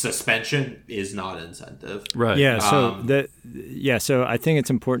suspension is not incentive. Right. Yeah. So I think it's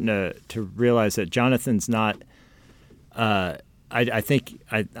important to realize that Jonathan's not.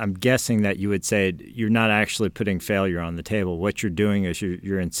 I'm guessing that you would say you're not actually putting failure on the table. What you're doing is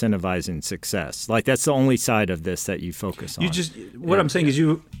you're incentivizing success. Like that's the only side of this that you focus on. What I'm saying is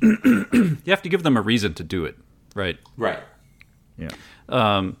you you have to give them a reason to do it, right? Right. Yeah.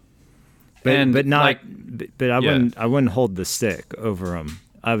 I wouldn't hold the stick over them.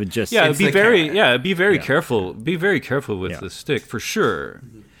 I would just be very careful. Be very careful with the stick for sure.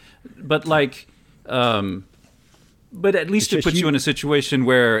 But like. But at least it puts you in a situation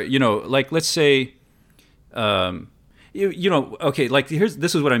where, like, let's say, okay, like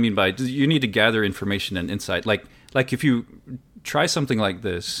this is what I mean by you need to gather information and insight. Like if you try something like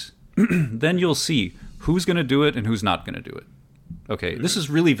this, then you'll see who's going to do it and who's not going to do it. Okay, this is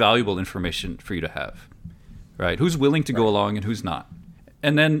really valuable information for you to have, right? Who's willing to go along and who's not.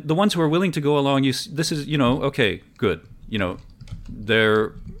 And then the ones who are willing to go along, this is, okay, good.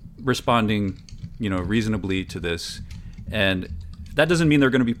 They're responding reasonably to this, and that doesn't mean they're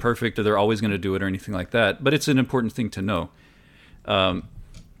going to be perfect or they're always going to do it or anything like that, but it's an important thing to know,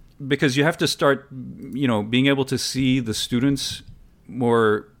 because you have to start being able to see the students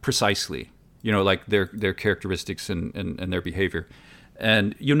more precisely, like their characteristics and their behavior,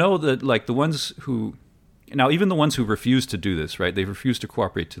 and that like the ones who even the ones who refuse to do this, right, they refuse to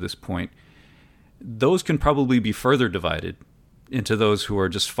cooperate to this point, those can probably be further divided into those who are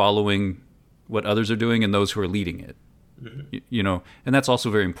just following what others are doing and those who are leading it, and that's also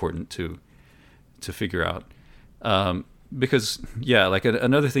very important to figure out, because like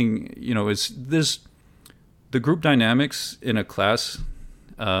another thing, is this the group dynamics in a class,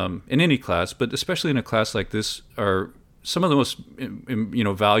 in any class, but especially in a class like this, are some of the most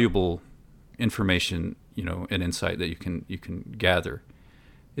valuable information and insight that you can gather,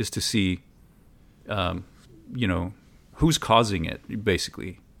 is to see who's causing it,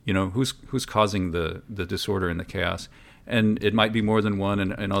 basically. Who's causing the disorder and the chaos, and it might be more than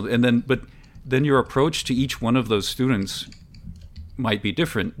one, but then your approach to each one of those students might be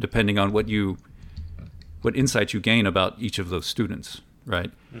different depending on what insight you gain about each of those students, right?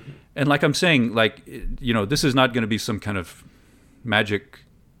 Mm-hmm. And like I'm saying, like this is not going to be some kind of magic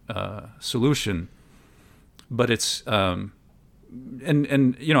solution, but it's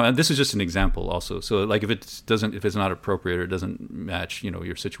and this is just an example also. So like if it's not appropriate or doesn't match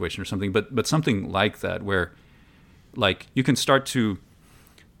your situation or something, but something like that, where like you can start to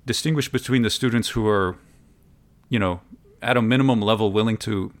distinguish between the students who are at a minimum level willing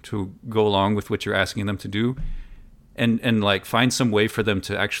to go along with what you're asking them to do, and like find some way for them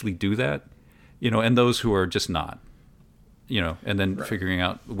to actually do that, and those who are just not, and then figuring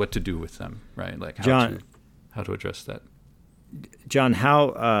out what to do with them, right? Like how to address that. John,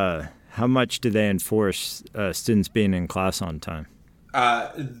 how much do they enforce students being in class on time?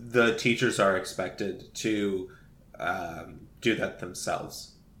 The teachers are expected to do that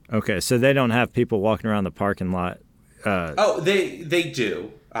themselves. Okay, so they don't have people walking around the parking lot. They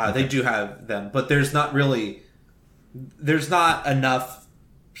do. Okay. They do have them, but there's not enough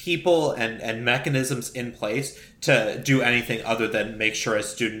people and mechanisms in place to do anything other than make sure a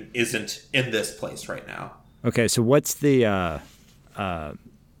student isn't in this place right now. Okay, so what's the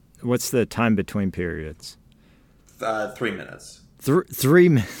time between periods? 3 minutes. 3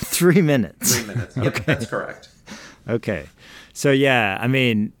 minutes. 3 minutes. Yep, okay. That's correct. Okay, so yeah, I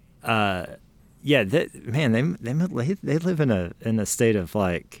mean, they live in a state of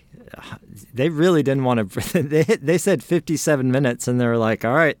like, they really didn't want to. They said 57 minutes, and they were like,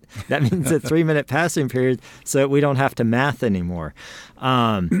 all right, that means a 3-minute passing period, so we don't have to math anymore.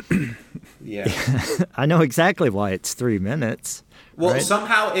 Yeah, I know exactly why it's 3 minutes. Well, right?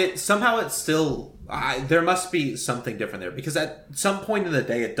 somehow it's still there must be something different there, because at some point in the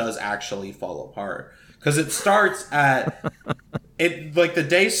day it does actually fall apart, because it starts at it like the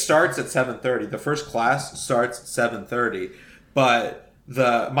day starts at 7:30. The first class starts at 7:30, but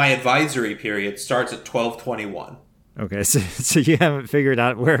my advisory period starts at 12:21. Okay, so you haven't figured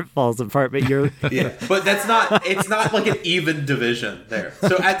out where it falls apart, but you're yeah, but it's not like an even division there.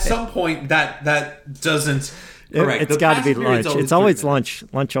 So at some point that doesn't. Correct. It's got to be lunch. It's always lunch.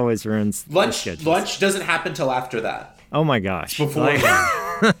 Lunch always ruins lunch. Lunch doesn't happen till after that. Oh my gosh! Before.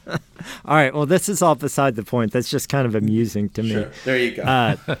 All right. Well, this is all beside the point. That's just kind of amusing to me. Sure. There you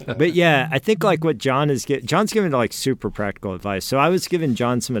go. But yeah, I think like what John's giving like super practical advice. So I was giving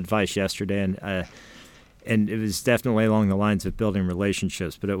John some advice yesterday, and it was definitely along the lines of building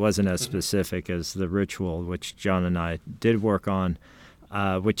relationships, but it wasn't as specific as the ritual, which John and I did work on,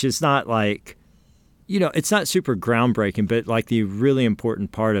 which is not like. It's not super groundbreaking, but like the really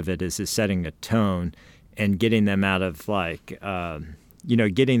important part of it is setting a tone and getting them out of like,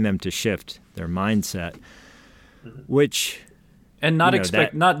 getting them to shift their mindset, which. And not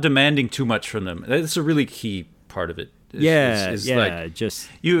not demanding too much from them. That's a really key part of it. Get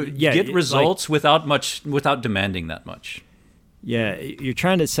results without demanding that much. Yeah, you're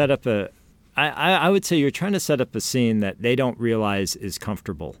trying to set up I would say you're trying to set up a scene that they don't realize is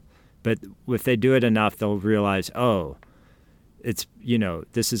comfortable. But if they do it enough, they'll realize, oh, it's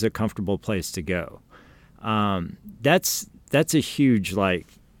this is a comfortable place to go. That's a huge like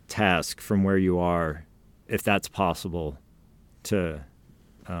task from where you are, if that's possible. To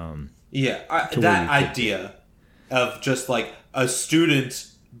that idea of just like a student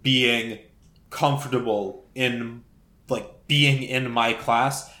being comfortable in like being in my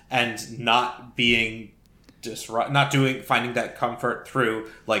class and not being finding that comfort through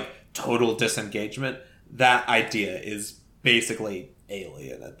like total disengagement, that idea is basically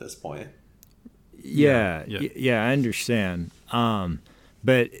alien at this point. Yeah, I understand.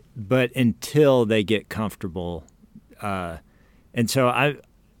 But until they get comfortable, and so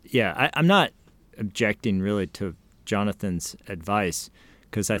I'm not objecting really to Jonathan's advice,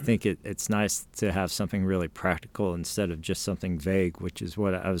 because I think it's nice to have something really practical instead of just something vague, which is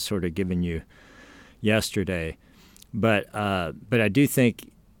what I was sort of giving you yesterday. But I do think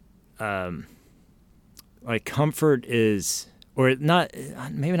like comfort is, or not,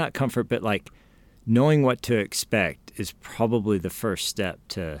 maybe not comfort, but like knowing what to expect is probably the first step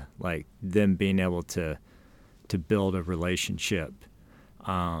to like them being able to build a relationship.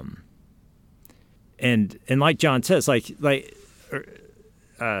 And like John says,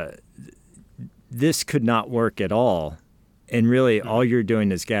 this could not work at all, and really all you're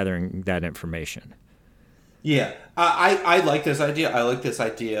doing is gathering that information. Yeah, I like this idea. I like this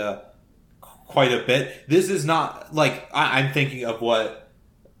idea quite a bit. This is not like I'm thinking of what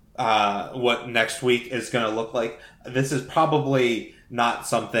next week is going to look like. This is probably not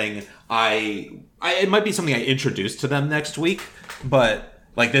something it might be something I introduce to them next week, but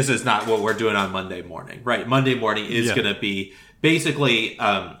like this is not what we're doing on Monday morning, right? Monday morning is going to be basically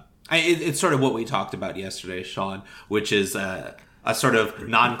it's sort of what we talked about yesterday, Shaun, which is a sort of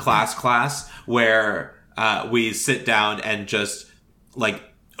non-class class where we sit down and just like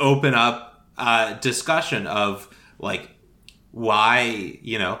open up discussion of like why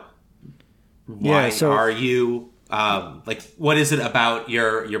are you like what is it about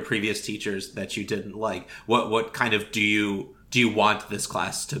your previous teachers that you didn't like? What kind of do you want this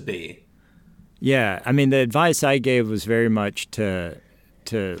class to be? Yeah, I mean the advice I gave was very much to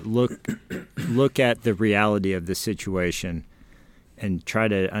look at the reality of the situation and try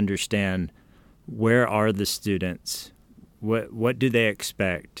to understand where are the students, what do they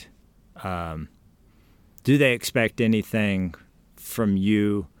expect. Do they expect anything from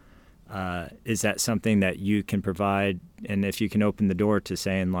you? Is that something that you can provide? And if you can open the door to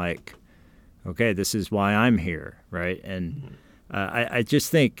saying like, okay, this is why I'm here, right? And I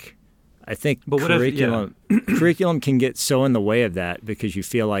think curriculum can get so in the way of that because you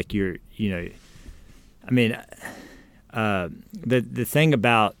feel like you're, I mean, the thing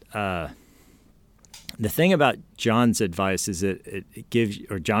about John's advice is it gives,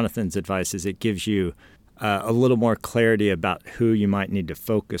 or Jonathan's advice is it gives you a little more clarity about who you might need to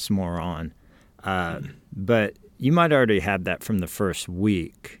focus more on. But you might already have that from the first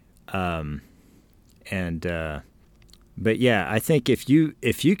week. But yeah, I think if you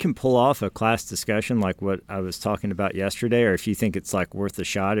can pull off a class discussion like what I was talking about yesterday, or if you think it's like worth a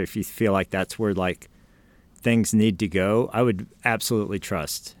shot, or if you feel like that's where like things need to go, I would absolutely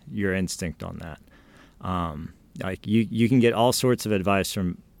trust your instinct on that. Like you can get all sorts of advice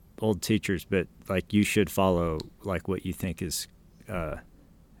from old teachers, but like you should follow like what you think is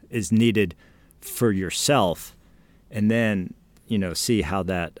needed for yourself, and then see how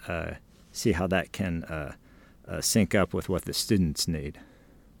that can sync up with what the students need.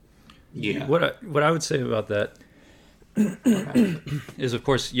 Yeah. What I would say about that is, of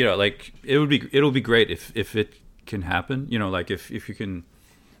course, like it'll be great if it can happen. Like if you can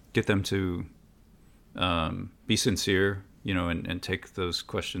get them to be sincere, and take those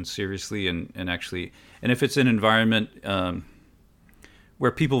questions seriously, and actually, and if it's an environment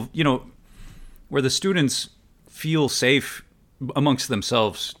where people, where the students feel safe amongst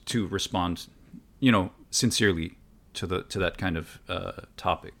themselves to respond, sincerely to that kind of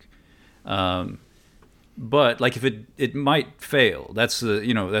topic. But like if it might fail, that's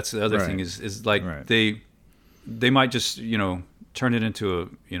the other Right. thing is like Right. they might just turn it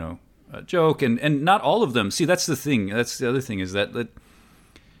into a joke, and not all of them. See, that's the thing. That's the other thing is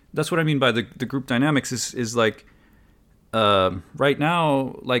that's what I mean by the group dynamics is like right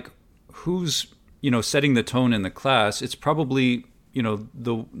now, like who's setting the tone in the class. It's probably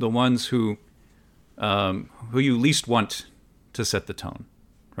the ones who you least want to set the tone,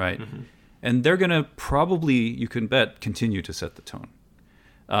 right? Mm-hmm. And they're gonna probably, you can bet, continue to set the tone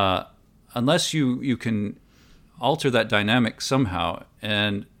unless you can alter that dynamic somehow.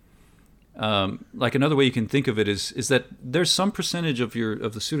 And like another way you can think of it is that there's some percentage of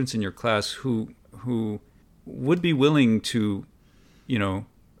the students in your class who would be willing to,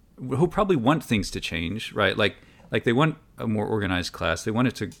 who probably want things to change, right? Like they want a more organized class. They want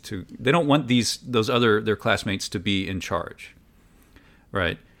it to they don't want their classmates to be in charge,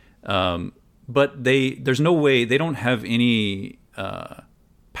 right? But there's no way, they don't have any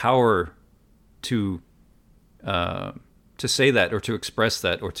power to say that, or to express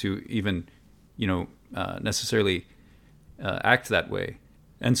that, or to even necessarily act that way.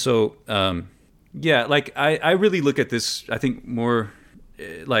 And so like I really look at this, I think, more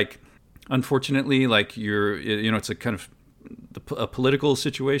like, unfortunately, like it's a kind of a political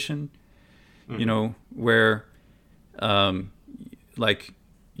situation, mm-hmm. Where like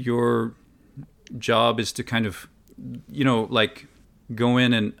your job is to kind of like go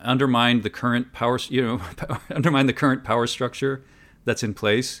in and undermine the current power, undermine the current power structure that's in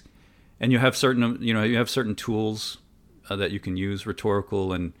place, and you have certain tools that you can use,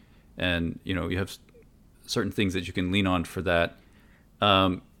 rhetorical, and you have certain things that you can lean on for that,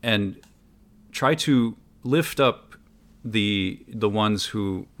 and try to lift up the ones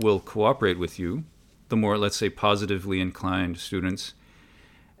who will cooperate with you, the more, let's say, positively inclined students,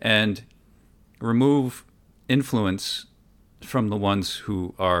 and remove influence from the ones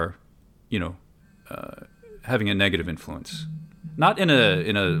who are, having a negative influence, not in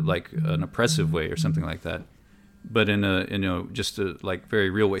a like an oppressive way or something like that, but in a just a like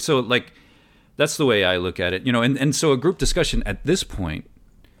very real way. So like that's the way I look at it, and so a group discussion at this point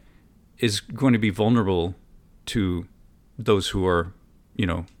is going to be vulnerable to those who are,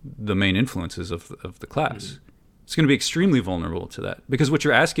 the main influences of the class. Mm-hmm. It's going to be extremely vulnerable to that, because what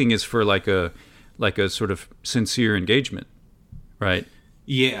you're asking is for like a sort of sincere engagement, right?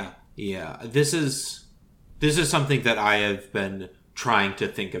 Yeah. This is something that I have been trying to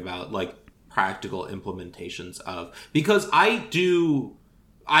think about, like practical implementations of, because I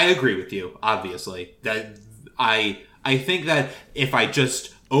agree with you, obviously, that I think that if I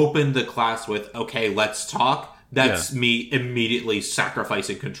just open the class with, okay, let's talk, that's me immediately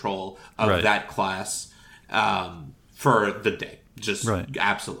sacrificing control of that class for the day. Just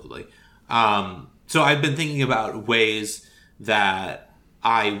absolutely. So I've been thinking about ways that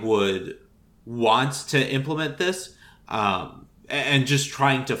I would want to implement this, and just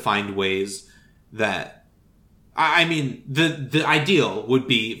trying to find ways that, I mean, the ideal would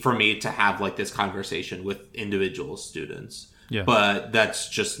be for me to have like this conversation with individual students. Yeah. But that's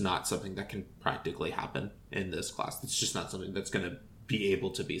just not something that can practically happen in this class. It's just not something that's going to be able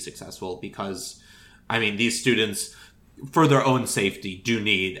to be successful, because, I mean, these students, for their own safety, do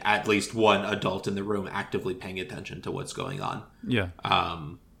need at least one adult in the room actively paying attention to what's going on. Yeah.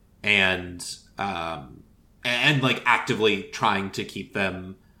 And like actively trying to keep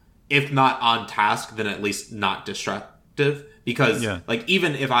them, if not on task, then at least not destructive. Because like,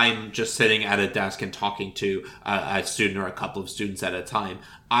 even if I'm just sitting at a desk and talking to a student or a couple of students at a time,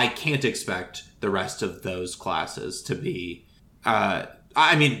 I can't expect the rest of those classes to be, I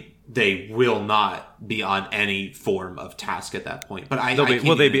mean, they will not be on any form of task at that point. But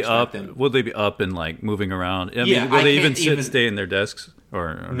will they be up? Will they be up and like moving around? I mean, will they even stay in their desks?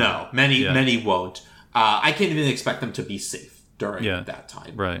 Or no, many won't. I can't even expect them to be safe during that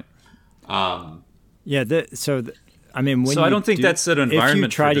time. Right. I mean, I don't think that's an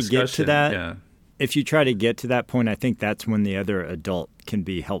environment for discussion. If you try to get to that point, I think that's when the other adult can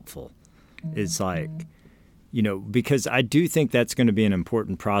be helpful. It's like, because I do think that's going to be an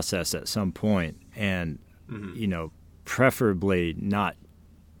important process at some point, and preferably not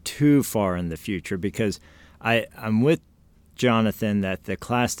too far in the future, because I'm with Jonathan that the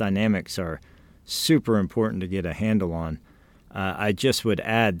class dynamics are super important to get a handle on. I just would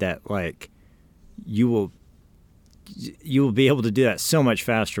add that you will be able to do that so much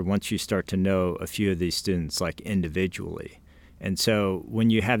faster once you start to know a few of these students individually. And so when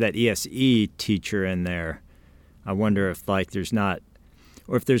you have that ESE teacher in there, I wonder if there's not,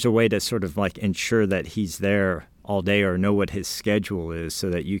 or if there's a way to sort of ensure that he's there all day or know what his schedule is, so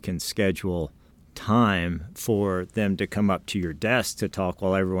that you can schedule time for them to come up to your desk to talk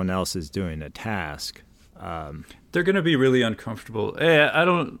while everyone else is doing a task. They're going to be really uncomfortable. I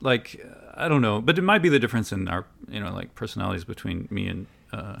don't know, but it might be the difference in our, personalities between me and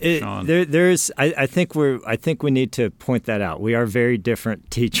Shaun. I think we need to point that out. We are very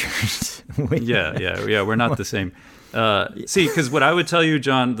different teachers. We're not the same. See, because what I would tell you,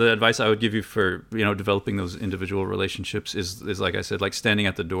 John, the advice I would give you for developing those individual relationships is like I said, standing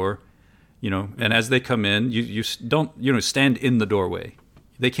at the door, and as they come in, you don't stand in the doorway.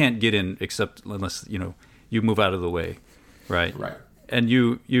 They can't get in except unless you move out of the way, right? Right. And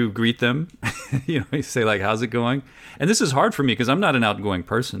you greet them, you say how's it going? And this is hard for me because I'm not an outgoing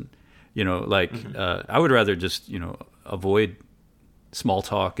person, I would rather just avoid small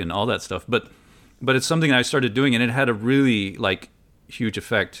talk and all that stuff. But it's something I started doing, and it had a really huge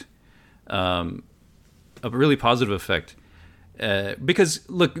effect, a really positive effect, because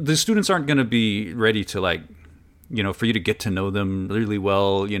look, the students aren't going to be ready to for you to get to know them really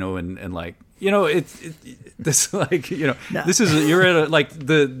well, this you're at you're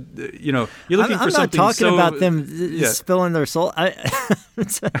looking for something. I'm not talking about them spilling their soul.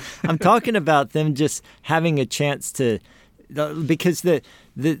 I'm talking about them just having a chance to, because the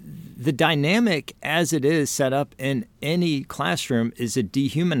dynamic as it is set up in any classroom is a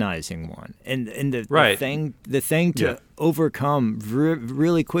dehumanizing one, and the thing to overcome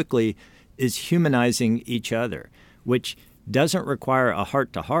really quickly is humanizing each other, which doesn't require a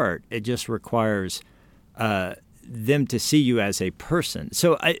heart-to-heart. It just requires them to see you as a person.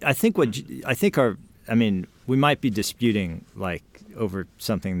 So I think we might be disputing over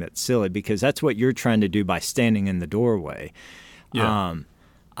something that's silly, because that's what you're trying to do by standing in the doorway. Yeah.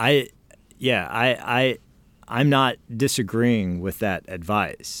 I'm not disagreeing with that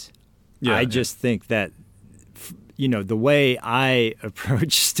advice. I just think that the way I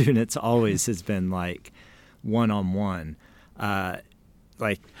approach students always has been one-on-one.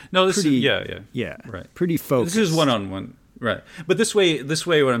 Right. Pretty focused. This is one-on-one, right? But this way,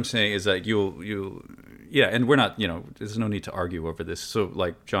 what I'm saying is that and we're not, there's no need to argue over this.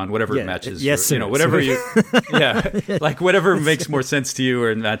 So, John, whatever matches, whatever whatever makes more sense to you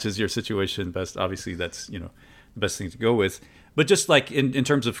or matches your situation best. Obviously, that's the best thing to go with. But just in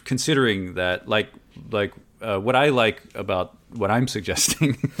terms of considering that, what I like about what I'm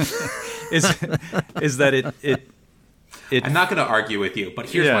suggesting is that it I'm not going to argue with you, but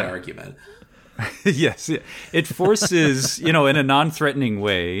here's my argument. Yes, it forces, in a non-threatening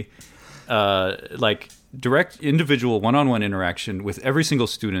way, direct individual one-on-one interaction with every single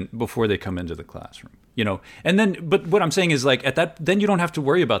student before they come into the classroom. And then, but what I'm saying is at that, then you don't have to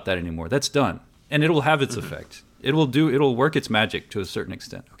worry about that anymore. That's done, and it will have its effect. It'll work its magic to a certain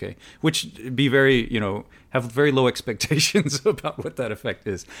extent. Okay, which be very, have very low expectations about what that effect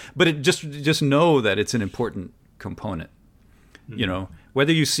is. But it just know that it's an important component.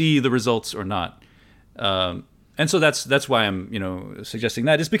 Whether you see the results or not. And so that's why I'm, suggesting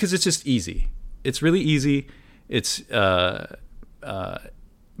that, is because it's just easy. It's really easy. It's, but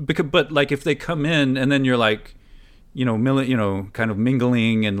if they come in and then you're kind of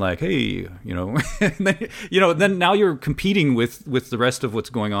mingling and hey, and then now you're competing with the rest of what's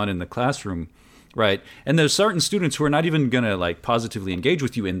going on in the classroom. Right. And there's certain students who are not even going to positively engage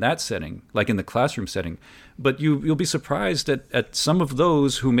with you in that setting, in the classroom setting. But you'll be surprised at some of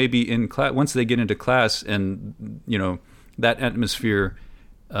those who may be in class once they get into class and, that atmosphere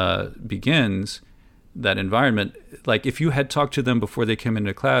begins, that environment. If you had talked to them before they came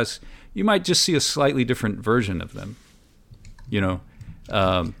into class, you might just see a slightly different version of them,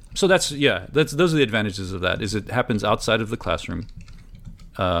 So those are the advantages of that, is it happens outside of the classroom.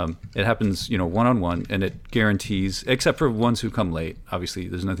 It happens, one-on-one, and it guarantees, except for ones who come late. Obviously,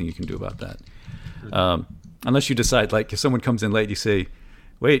 there's nothing you can do about that. Unless you decide, like, if someone comes in late, you say,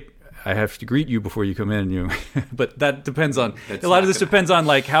 wait, I have to greet you before you come in. But that depends on, a lot of this depends on,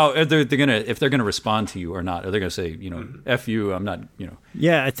 like, how if they're going to respond to you or not. Are they going to say, F you, I'm not,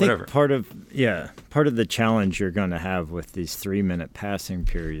 Yeah, I think whatever. part of the challenge you're going to have with these 3-minute passing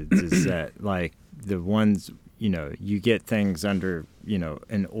periods is that, like, the ones, you get things under,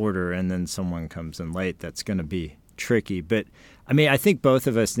 in order, and then someone comes in late, that's going to be tricky. But, I mean, I think both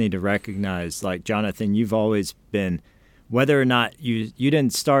of us need to recognize, like, Jonathan, you've always been, whether or not you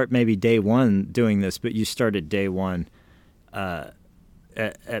didn't start maybe day one doing this, but you started day one at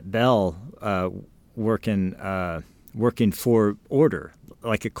Bell working for order,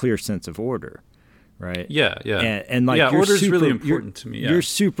 like a clear sense of order, right? Yeah. And like, order is really important to me. Yeah. You're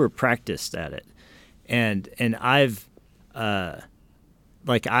super practiced at it, and I've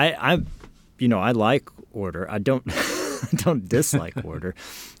like I like order. I don't I don't dislike order,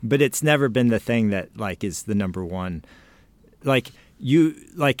 but it's never been the thing that, like, is the number one. Like,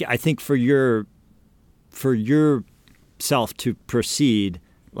 I think for yourself to proceed,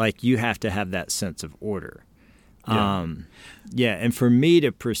 like, you have to have that sense of order. And for me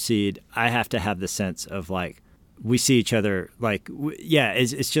to proceed, I have to have the sense of, like, we see each other, like,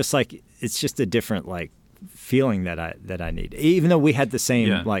 it's just like, it's just a different, like, feeling that I need, even though we had the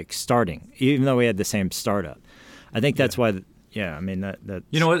same like starting, even though we had the same startup. I think that's why. I mean, that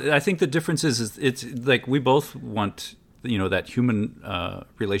what I think the difference is it's like we both want that human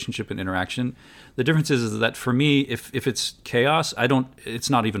relationship and interaction. The difference is that for me, if it's chaos, it's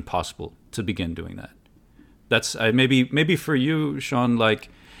not even possible to begin doing that. That's maybe for you, Shaun, like,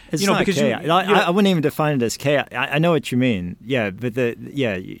 it's not because chaos. I wouldn't even define it as chaos. I know what you mean. Yeah, but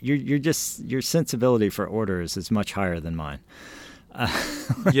you're just, your sensibility for order is much higher than mine.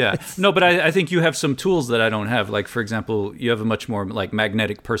 No, but I think you have some tools that I don't have. Like, for example, you have a much more, like,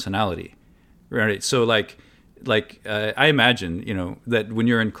 magnetic personality, right? So like I imagine, that when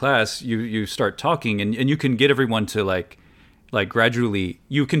you're in class, you start talking and you can get everyone to like gradually,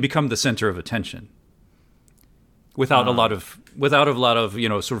 you can become the center of attention without a lot of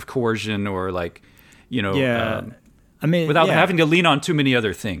sort of coercion or, like, I mean, without having to lean on too many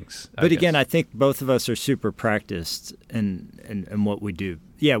other things. But again, I think both of us are super practiced in what we do.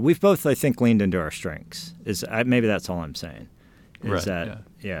 Yeah, we've both, I think, leaned into our strengths. Maybe that's all I'm saying. Is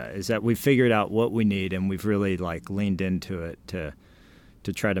that we've figured out what we need, and we've really, like, leaned into it to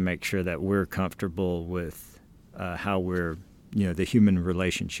try to make sure that we're comfortable with how we're, the human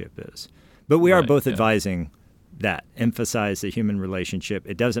relationship is. But we are both advising that, emphasize the human relationship.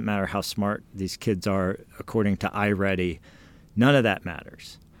 It doesn't matter how smart these kids are according to iReady. None of that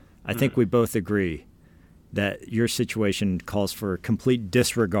matters. I think we both agree that your situation calls for complete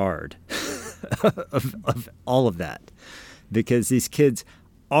disregard of all of that, because these kids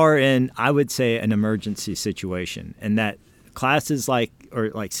are in, I would say, an emergency situation, and that classes like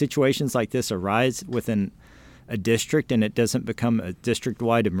situations like this arise within a district and it doesn't become a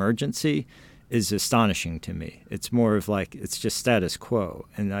district-wide emergency is astonishing to me. It's more of, like, it's just status quo,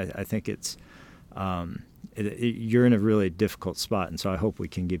 and I think it's you're in a really difficult spot, and so I hope we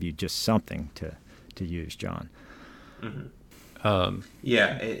can give you just something to use, John. Mm-hmm.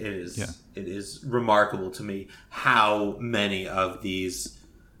 It is. Yeah. It is remarkable to me how many of these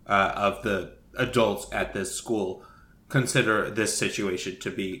of the adults at this school consider this situation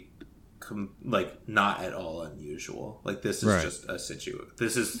to be not at all unusual. Like, this is just a situation.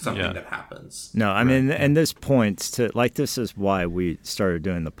 This is something that happens. No, I mean, and this points to, like, this is why we started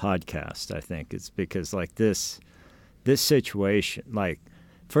doing the podcast. I think it's because, like, this situation, like,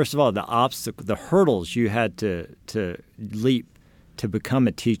 first of all, the hurdles you had to leap to become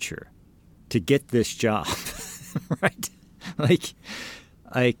a teacher, to get this job, right?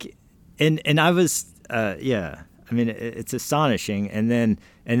 And I was, I mean, it's astonishing. And then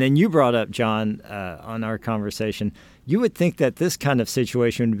you brought up, John, on our conversation, you would think that this kind of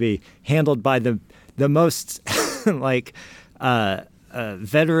situation would be handled by the most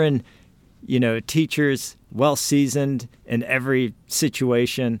veteran, teachers, well seasoned in every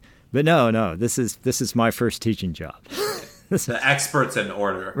situation. But no, this is my first teaching job. The experts in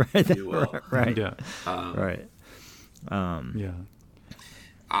order, right, if you will. Right. Yeah. Right.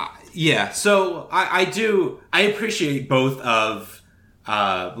 So I appreciate both of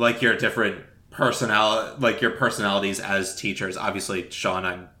your different your personalities as teachers. Obviously, Shaun,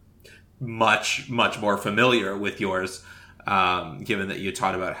 I'm much more familiar with yours, given that you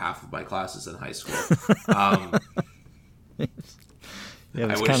taught about half of my classes in high school. It's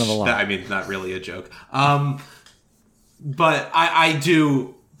kind of a lot. I mean, not really a joke. But I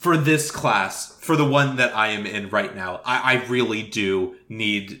do, for this class, for the one that I am in right now, I really do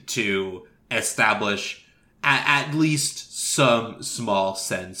need to establish at least some small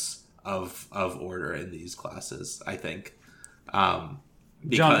sense of order in these classes, I think.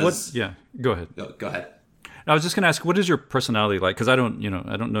 Because, John, go ahead. Go ahead. I was just going to ask, what is your personality like? Because I don't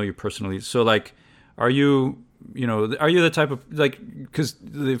know you personally. So, like, are you the type of, like, because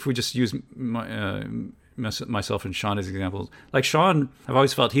if we just use myself and Shaun as examples, like Shaun, I've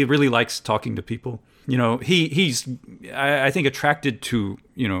always felt he really likes talking to people. He's I think attracted to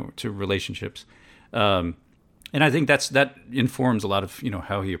relationships, and I think that informs a lot of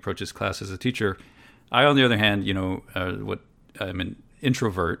how he approaches class as a teacher. I, on the other hand, I'm an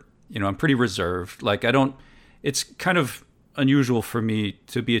introvert. I'm pretty reserved. Like, it's kind of unusual for me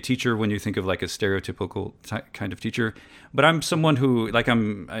to be a teacher when you think of like a stereotypical kind of teacher. But I'm someone who, like,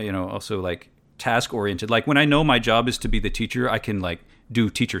 I'm also like task oriented. Like, when I know my job is to be the teacher, I can like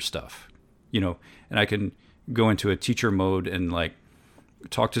do teacher stuff, and I can go into a teacher mode and like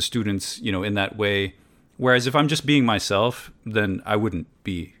talk to students, in that way. Whereas if I'm just being myself, then I wouldn't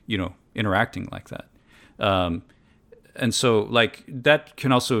be, interacting like that. And so, like, that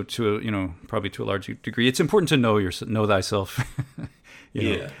can also, probably to a large degree, it's important to know thyself,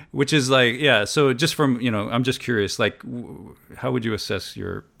 which is like, so just from, I'm just curious, like, how would you assess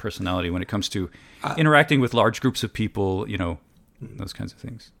your personality when it comes to interacting with large groups of people, those kinds of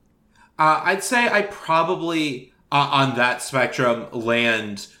things? I'd say I probably, on that spectrum,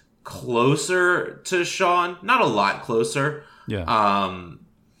 land closer to Shaun, not a lot closer.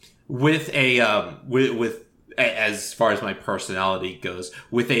 With as far as my personality goes,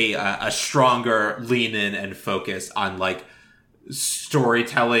 with a stronger lean in and focus on like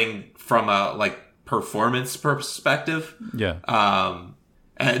storytelling from a like performance perspective.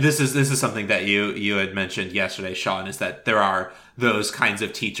 This is something that you had mentioned yesterday, Shaun, is that there are those kinds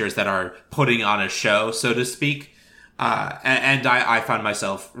of teachers that are putting on a show, so to speak. And I found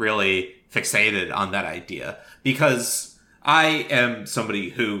myself really fixated on that idea because I am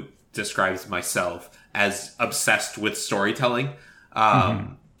somebody who describes myself as obsessed with storytelling.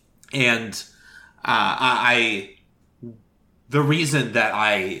 And the reason that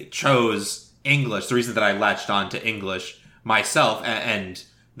I chose English, the reason that I latched on to English myself, and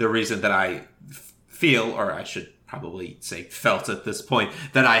the reason that I feel, or I should probably say felt at this point,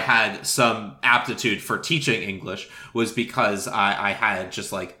 that I had some aptitude for teaching English was because I had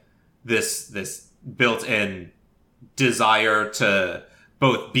just like this built-in desire to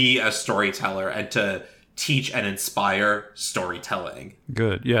both be a storyteller and to teach and inspire storytelling.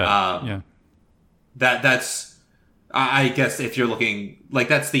 Good. That's, I guess, if you're looking, like,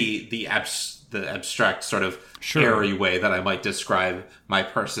 that's the abstract sort of airy way that I might describe my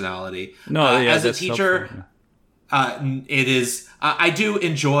personality. As a teacher, it is, I do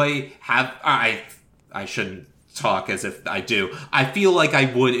enjoy I shouldn't talk as if I do. I feel like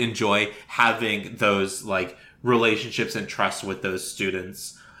I would enjoy having those like relationships and trust with those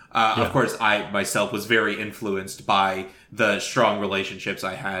students. Of course, I myself was very influenced by the strong relationships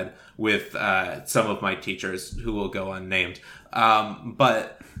I had with some of my teachers who will go unnamed.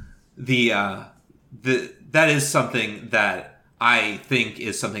 But that is something that I think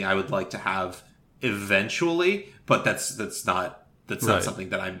is something I would like to have eventually, but that's not something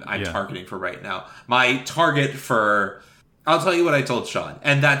that I'm targeting for right now. My target I'll tell you what I told Shaun,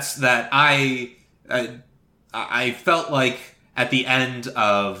 and that's that I felt like at the end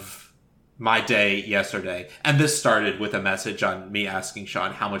of my day yesterday, and this started with a message on me asking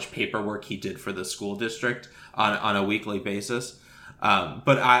Shaun how much paperwork he did for the school district on a weekly basis.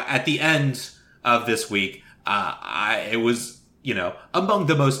 But at the end of this week, it was, among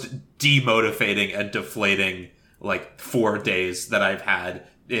the most demotivating and deflating like 4 days that I've had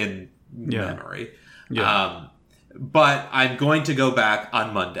in memory. But I'm going to go back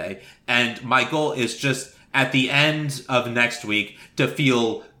on Monday, and my goal is just at the end of next week to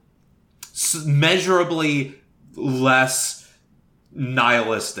feel measurably less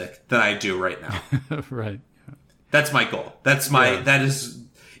nihilistic than I do right now. Right. That's my goal. That is,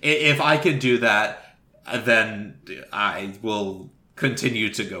 if I can do that, then I will continue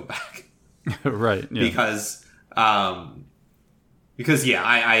to go back. Right. Yeah. Because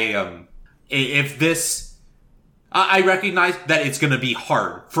if this, I recognize that it's going to be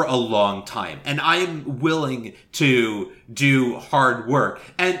hard for a long time, and I am willing to do hard work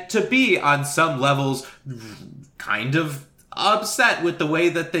and to be on some levels kind of upset with the way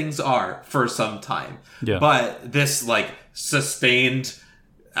that things are for some time. Yeah. But this like sustained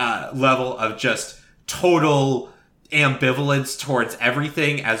level of just total ambivalence towards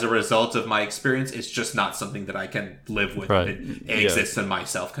everything as a result of my experience is just not something that I can live with. Right. It exists in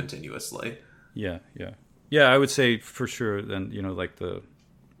myself continuously. Yeah. I would say for sure. Then like the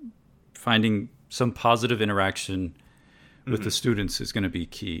finding some positive interaction with the students is going to be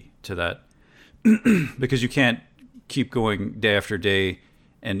key to that, because you can't keep going day after day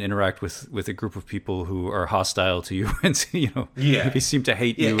and interact with a group of people who are hostile to you and maybe seem to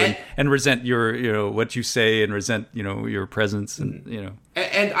hate you and resent your what you say and resent your presence and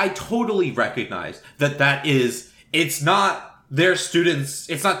And I totally recognize that it's not their students,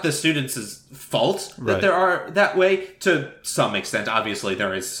 it's not the students' fault that there are that way to some extent. Obviously,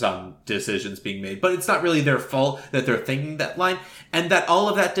 there is some decisions being made, but it's not really their fault that they're thinking that line, and that all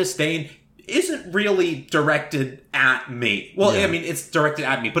of that disdain isn't really directed at me. Well, I mean, it's directed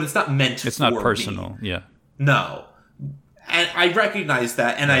at me, but it's not meant it's for not personal. me. Yeah. No. And I recognize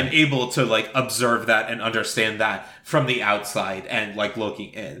that, and I'm able to observe that and understand that from the outside and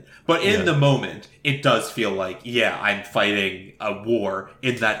looking in. But in the moment, it does feel like, I'm fighting a war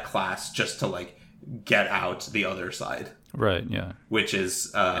in that class just to get out the other side. Right. Yeah. Which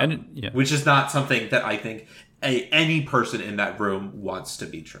is which is not something that I think any person in that room wants to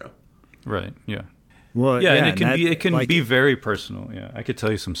be true. Right. Yeah. Well, and it can be very personal. Yeah, I could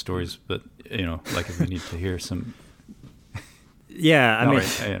tell you some stories, but if we need to hear some. Yeah, I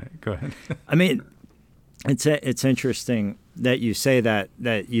mean, go ahead. I mean, it's interesting that you say that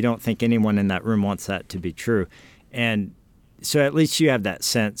you don't think anyone in that room wants that to be true, and so at least you have that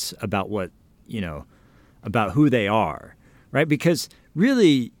sense about what about who they are, right? Because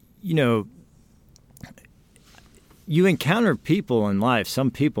really, you encounter people in life,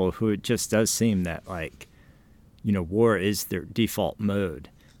 some people who it just does seem that war is their default mode,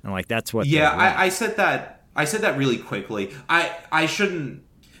 and that's what. Yeah, I said that really quickly. I shouldn't.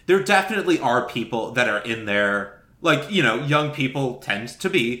 There definitely are people that are in there, young people tend to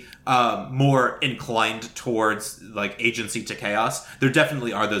be more inclined towards agency to chaos. There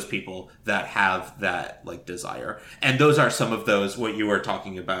definitely are those people that have that desire, and those are some of those. What you were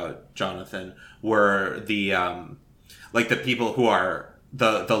talking about, Jonathan, were the the people who are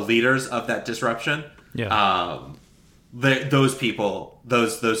the leaders of that disruption. Yeah. Those people,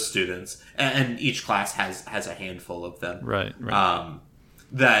 those students, and each class has a handful of them, right.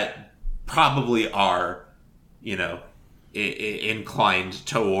 That probably are, inclined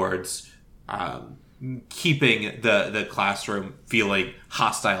towards keeping the classroom feeling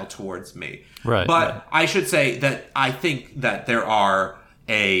hostile towards me. Right. But I should say that I think that there are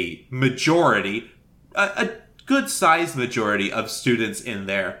a majority, a good sized majority of students in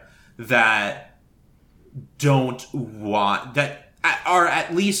there that are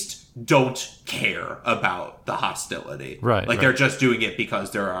at least don't care about the hostility. Right. They're just doing it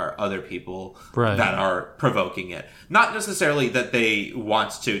because there are other people that are provoking it. Not necessarily that they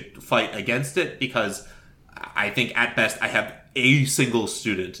want to fight against it, because I think at best I have a single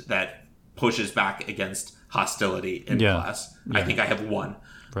student that pushes back against hostility in class. Yeah. I think I have one.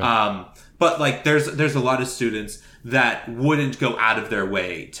 Right. But there's a lot of students that wouldn't go out of their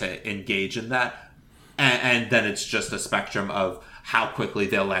way to engage in that. And then it's just a spectrum of how quickly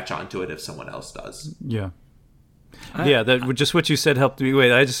they'll latch onto it if someone else does. Yeah. Just what you said helped me.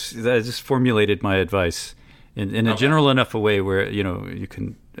 Wait, I just formulated my advice in a general enough a way where you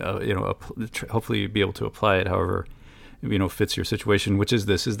can hopefully be able to apply it however fits your situation. Which is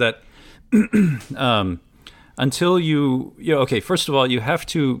this: is that until first of all, you have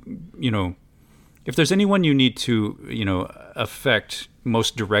to if there's anyone you need to affect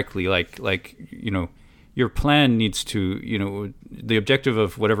most directly, your plan needs to, the objective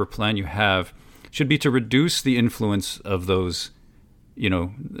of whatever plan you have should be to reduce the influence of those,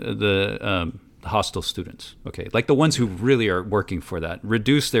 the hostile students. Okay, the ones who really are working for that,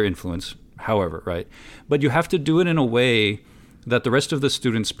 reduce their influence. However, right, but you have to do it in a way that the rest of the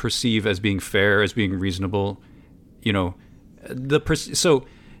students perceive as being fair, as being reasonable. So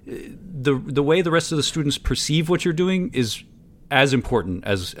the way the rest of the students perceive what you're doing is as important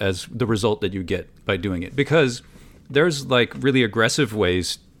as the result that you get by doing it, because there's really aggressive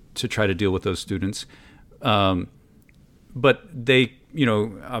ways to try to deal with those students, but they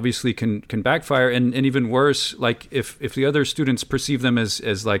obviously can backfire, and even worse, if the other students perceive them as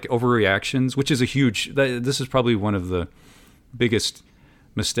overreactions, which is this is probably one of the biggest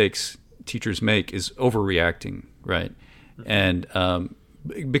mistakes teachers make, is overreacting, right? And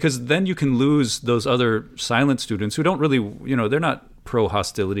because then you can lose those other silent students who don't really, they're not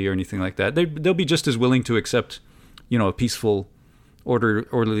pro-hostility or anything like that. They'll be just as willing to accept, a peaceful,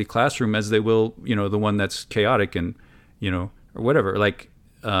 orderly classroom as they will, the one that's chaotic and, or whatever.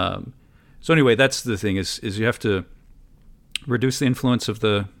 So anyway, that's the thing is you have to reduce the influence of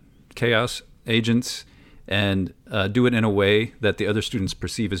the chaos agents, and do it in a way that the other students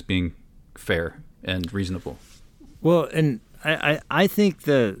perceive as being fair and reasonable. Well, and I think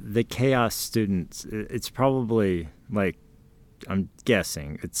the chaos students, it's probably like, I'm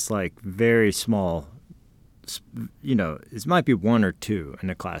guessing, it's like very small, it might be one or two in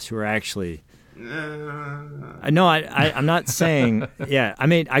a class who are actually, I'm not saying, I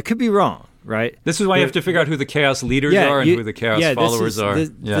mean, I could be wrong, right? This is why you have to figure out who the chaos leaders are and who the chaos followers are.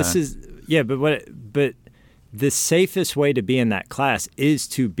 But the safest way to be in that class is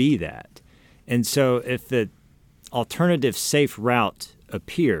to be that. And so if the alternative safe route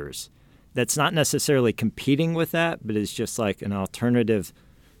appears, that's not necessarily competing with that, but is just like an alternative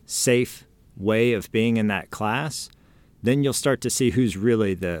safe way of being in that class, then you'll start to see who's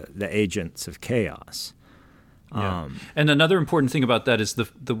really the agents of chaos. Yeah. And another important thing about that is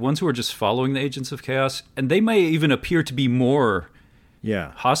the ones who are just following the agents of chaos, and they may even appear to be more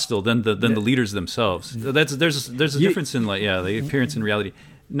hostile than the leaders themselves. There's a difference in the appearance and reality.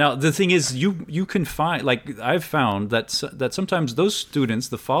 Now the thing is, you can find, like I've found that sometimes those students,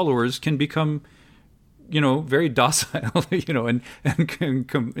 the followers, can become very docile, and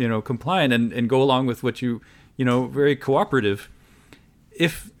compliant and go along with what very cooperative.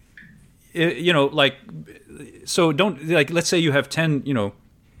 So don't, let's say you have 10,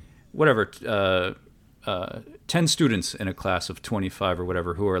 10 students in a class of 25 or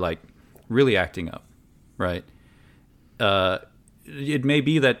whatever who are like really acting up, right? It may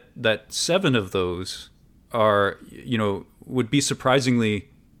be that 7 of those are, would be surprisingly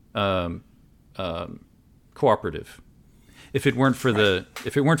cooperative if it weren't for the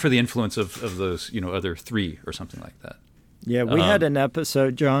influence of those other 3 or something like that. Yeah, we had an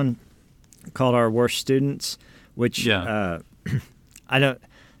episode, John, called Our Worst Students, which I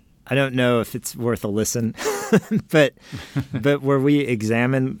don't know if it's worth a listen, but where we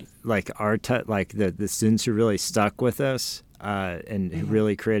examine like the students who really stuck with us and who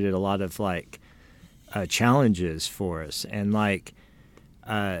really created a lot of challenges for us, and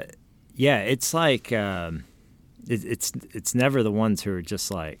it's like it's never the ones who are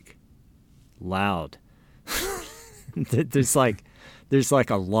just like loud. There's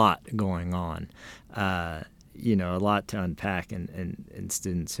a lot going on, a lot to unpack in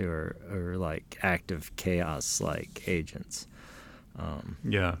students who are like active chaos like agents.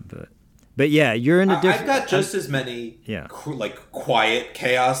 But you're in a different. I've got just as many quiet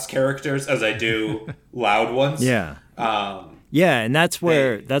chaos characters as I do loud ones. And that's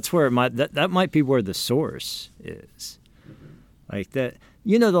where it might that might be where the source is. Like that,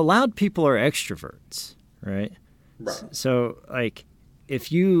 the loud people are extroverts, right? Right. So, like,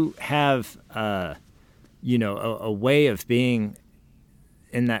 if you have, a way of being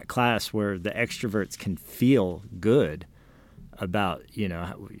in that class where the extroverts can feel good about,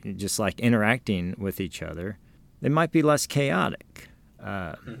 just like interacting with each other, they might be less chaotic.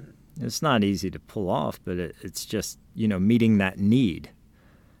 It's not easy to pull off, but it's just, meeting that need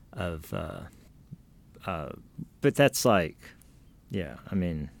of, but that's like,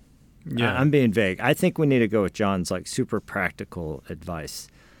 I'm being vague. I think we need to go with John's like super practical advice.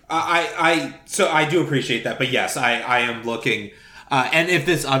 So I do appreciate that, but yes, I am looking. And if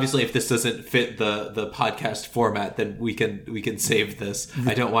this doesn't fit the podcast format, then we can save this.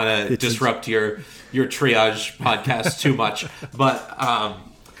 I don't want to disrupt your triage podcast too much, but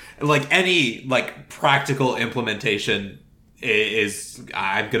any practical implementation is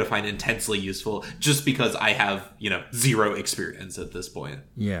I'm going to find intensely useful just because I have, 0 experience at this point.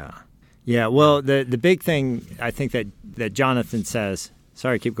 Yeah. Well, the big thing I think that Jonathan says,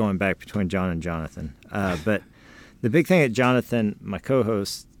 sorry, I keep going back between John and Jonathan, but the big thing that Jonathan, my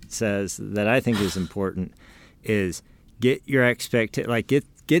co-host, says that I think is important is get your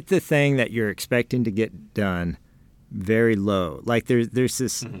get the thing that you're expecting to get done very low. Like there's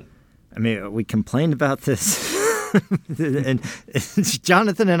this, I mean, we complained about this. And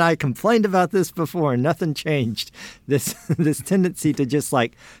Jonathan and I complained about this before, and nothing changed. This tendency to just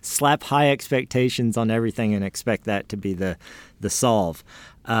like slap high expectations on everything and expect that to be the solve.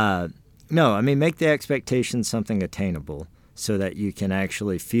 No, I mean, make the expectation something attainable so that you can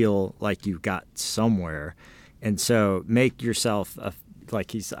actually feel like you got somewhere. And so make yourself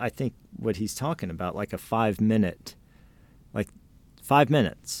I think what he's talking about, like a 5 minute, 5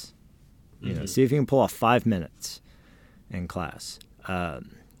 minutes. See if you can pull off 5 minutes in class,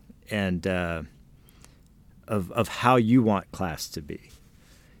 and of how you want class to be.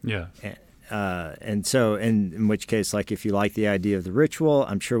 Yeah. And so, in which case, like if you like the idea of the ritual,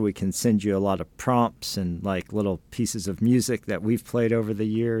 I'm sure we can send you a lot of prompts and like little pieces of music that we've played over the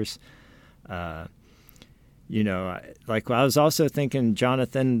years. like I was also thinking,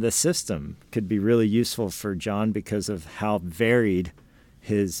 Jonathan, the system could be really useful for John because of how varied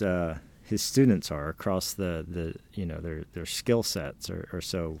his students are across the their skill sets are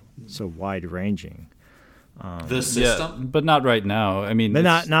so wide ranging. The system, yeah, but not right now. I mean, but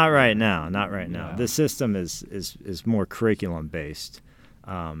not right now. Not right now. Yeah. The system is more curriculum based.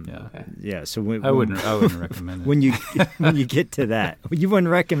 Yeah. So I wouldn't recommend it. when you get to that, you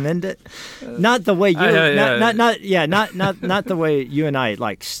wouldn't recommend it. Not the way you, not the way you and I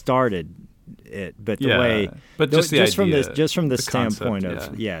like started it, but the way, but just the idea, just from the standpoint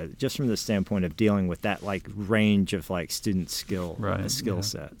concept, of just from the standpoint of dealing with that like range of like student skill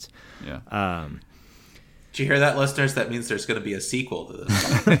sets. Yeah. Did you hear that, listeners? That means there's going to be a sequel to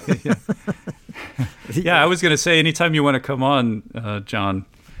this. Yeah, I was going to say, anytime you want to come on, John,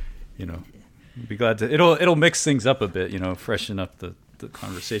 I'd be glad to. It'll mix things up a bit, freshen up the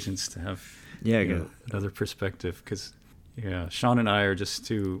conversations to have another perspective. Because Shaun and I are just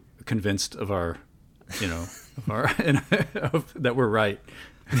too convinced of our, that we're right.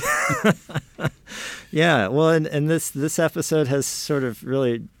 Yeah, well, and this episode has sort of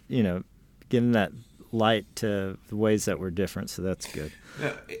really, given that light to the ways that we're different, so that's good.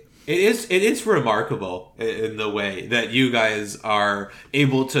 Yeah, it is remarkable in the way that you guys are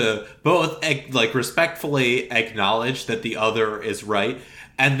able to both like respectfully acknowledge that the other is right,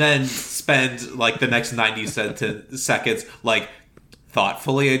 and then spend like the next 90 seconds like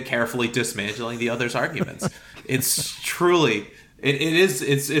thoughtfully and carefully dismantling the other's arguments. It's truly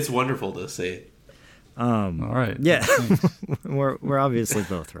it's wonderful to see. All right. Yeah, we're obviously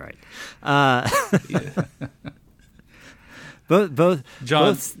both right. Both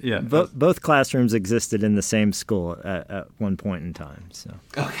John, both classrooms existed in the same school at one point in time. So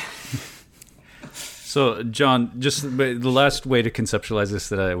okay. So John, just the last way to conceptualize this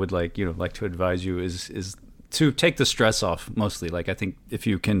that I would like to advise you is to take the stress off. Mostly, like I think if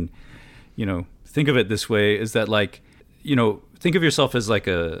you can, think of it this way, is that like think of yourself as like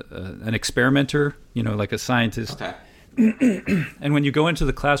an experimenter, like a scientist. Okay. And when you go into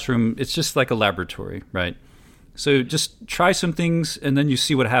the classroom, it's just like a laboratory, right? So just try some things and then you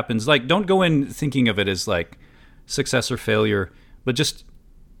see what happens. Like, don't go in thinking of it as like success or failure, but just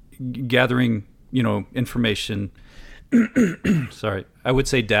gathering, information. Sorry, I would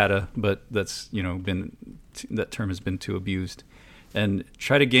say data, but that's, that term has been too abused. And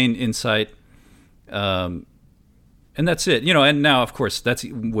try to gain insight. And that's it, and now, of course, that's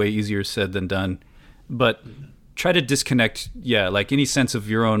way easier said than done. But try to disconnect, like any sense of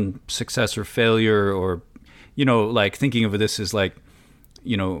your own success or failure or, like thinking of this as like,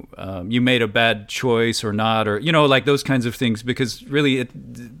 you made a bad choice or not, or, like those kinds of things, because really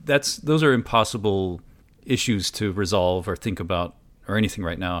those are impossible issues to resolve or think about or anything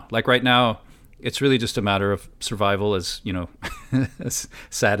right now. Like right now, it's really just a matter of survival, as as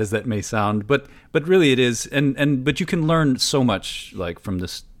sad as that may sound, but really it is, but you can learn so much like from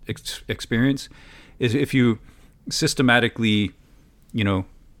this experience, is if you systematically,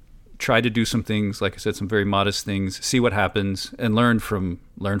 try to do some things, like I said, some very modest things, see what happens, and learn from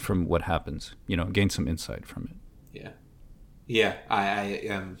what happens. Gain some insight from it. Yeah.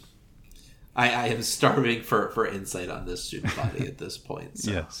 I am starving for insight on this student body at this point.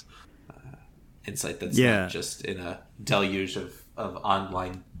 So. Yes. Insight that's not just in a deluge of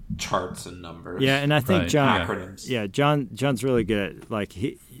online charts and numbers. Yeah, and I think acronyms. Yeah, John's really good at, like,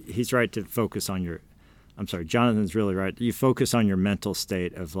 he's right to focus on your. I'm sorry, Jonathan's really right. You focus on your mental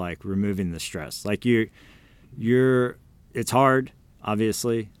state of like removing the stress. Like you're. It's hard,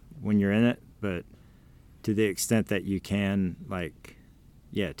 obviously, when you're in it, but to the extent that you can, like,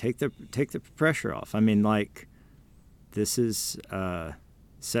 take the pressure off. I mean, like, this is.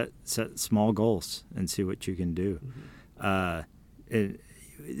 Set small goals and see what you can do. And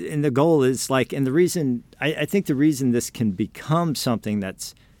the goal is like, and the reason I think the reason this can become something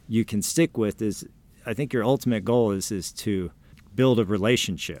that's you can stick with is, I think your ultimate goal is to build a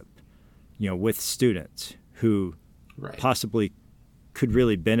relationship, with students who possibly could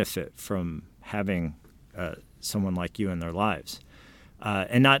really benefit from having someone like you in their lives,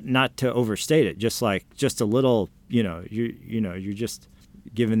 and not to overstate it, just a little, you're just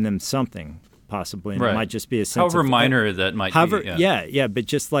giving them something possibly, and it might just be a sense however minor that might be. But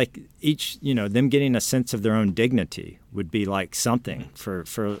just like each, them getting a sense of their own dignity would be like something for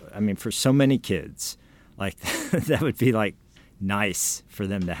so many kids, like that would be like nice for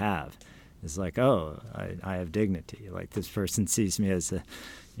them to have. It's like, oh, I have dignity. Like this person sees me as a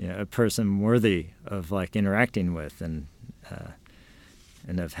person worthy of like interacting with and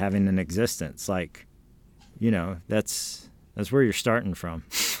of having an existence. Like, that's where you're starting from.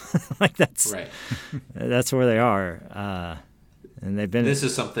 Like that's Right. that's where they are, and they've been. This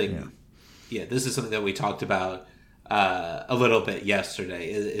is something. Yeah, this is something that we talked about a little bit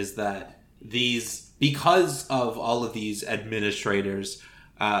yesterday. Is that because of all of these administrators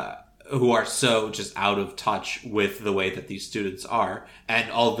who are so just out of touch with the way that these students are, and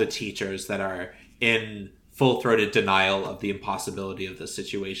all the teachers that are in full-throated denial of the impossibility of the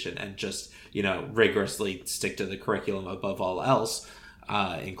situation and just, rigorously stick to the curriculum above all else,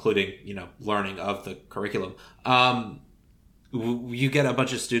 including, learning of the curriculum. You get a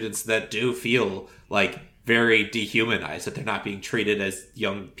bunch of students that do feel like very dehumanized, that they're not being treated as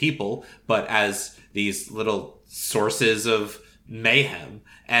young people, but as these little sources of mayhem.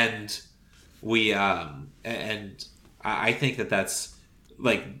 And I think that that's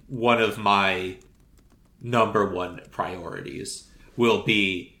like one of my number one priorities will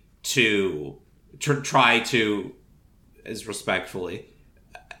be to try to, as respectfully,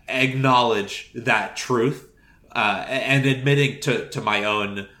 acknowledge that truth, and admitting to my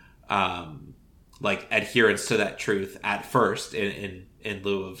own adherence to that truth at first in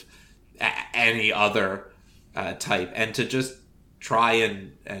lieu of any other type, and to just try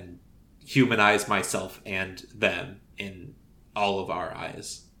and humanize myself and them in all of our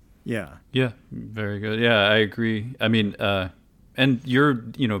eyes. Yeah, very good. Yeah, I agree. I mean, and you're,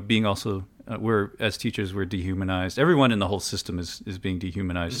 being also, we're, as teachers, we're dehumanized. Everyone in the whole system is being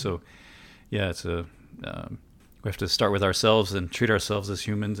dehumanized. Mm-hmm. So, yeah, it's we have to start with ourselves and treat ourselves as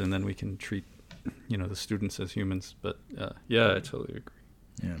humans, and then we can treat, the students as humans. But, yeah, I totally agree.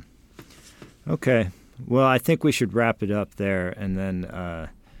 Yeah. Okay. Well, I think we should wrap it up there, and then,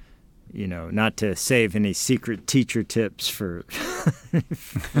 not to save any secret teacher tips for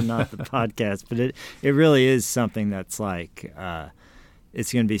not the podcast, but it really is something that's like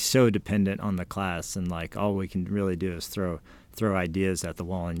it's going to be so dependent on the class, and like all we can really do is throw ideas at the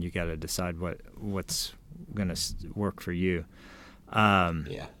wall, and you got to decide what's going to work for you.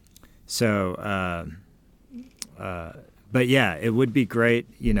 Yeah. So, but yeah, it would be great,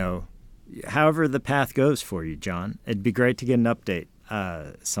 however the path goes for you, John. It'd be great to get an update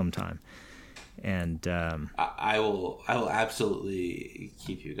sometime. And I will absolutely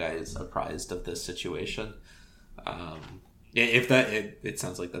keep you guys apprised of this situation. If it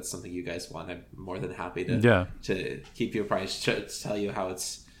sounds like that's something you guys want, I'm more than happy to keep you apprised, to tell you how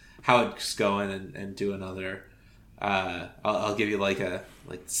it's going, and do another. I'll give you like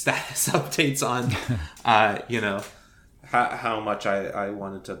status updates on how much I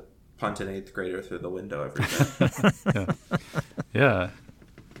wanted to punt an 8th grader through the window every day. Yeah.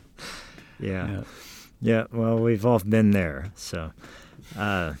 Well, we've all been there. So,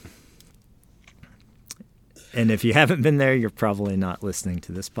 and if you haven't been there, you're probably not listening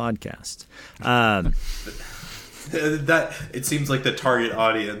to this podcast. That it seems like the target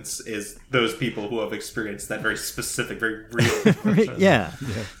audience is those people who have experienced that very specific, very real emotion.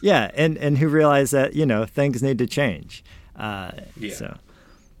 Yeah, and who realize that things need to change. So,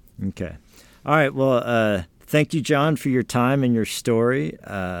 okay, all right. Well, thank you, John, for your time and your story.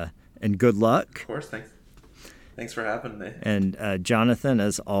 And good luck. Of course, thanks for having me. And Jonathan,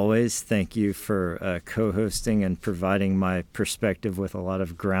 as always, thank you for co-hosting and providing my perspective with a lot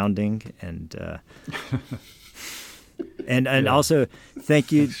of grounding, and also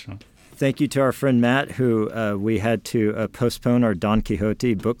thank you to our friend Matt, who we had to postpone our Don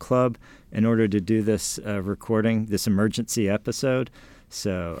Quixote book club in order to do this recording, this emergency episode.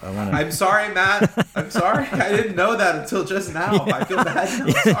 So I'm sorry, Matt. I'm sorry. I didn't know that until just now. Yeah. I feel bad.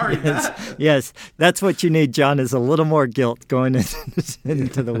 I'm sorry, Matt. Yes, that's what you need, John, is a little more guilt going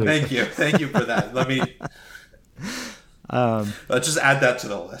into the week. Thank you for that. Let's just add that to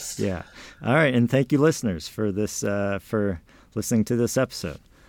the list. Yeah. All right, and thank you, listeners, for this for listening to this episode.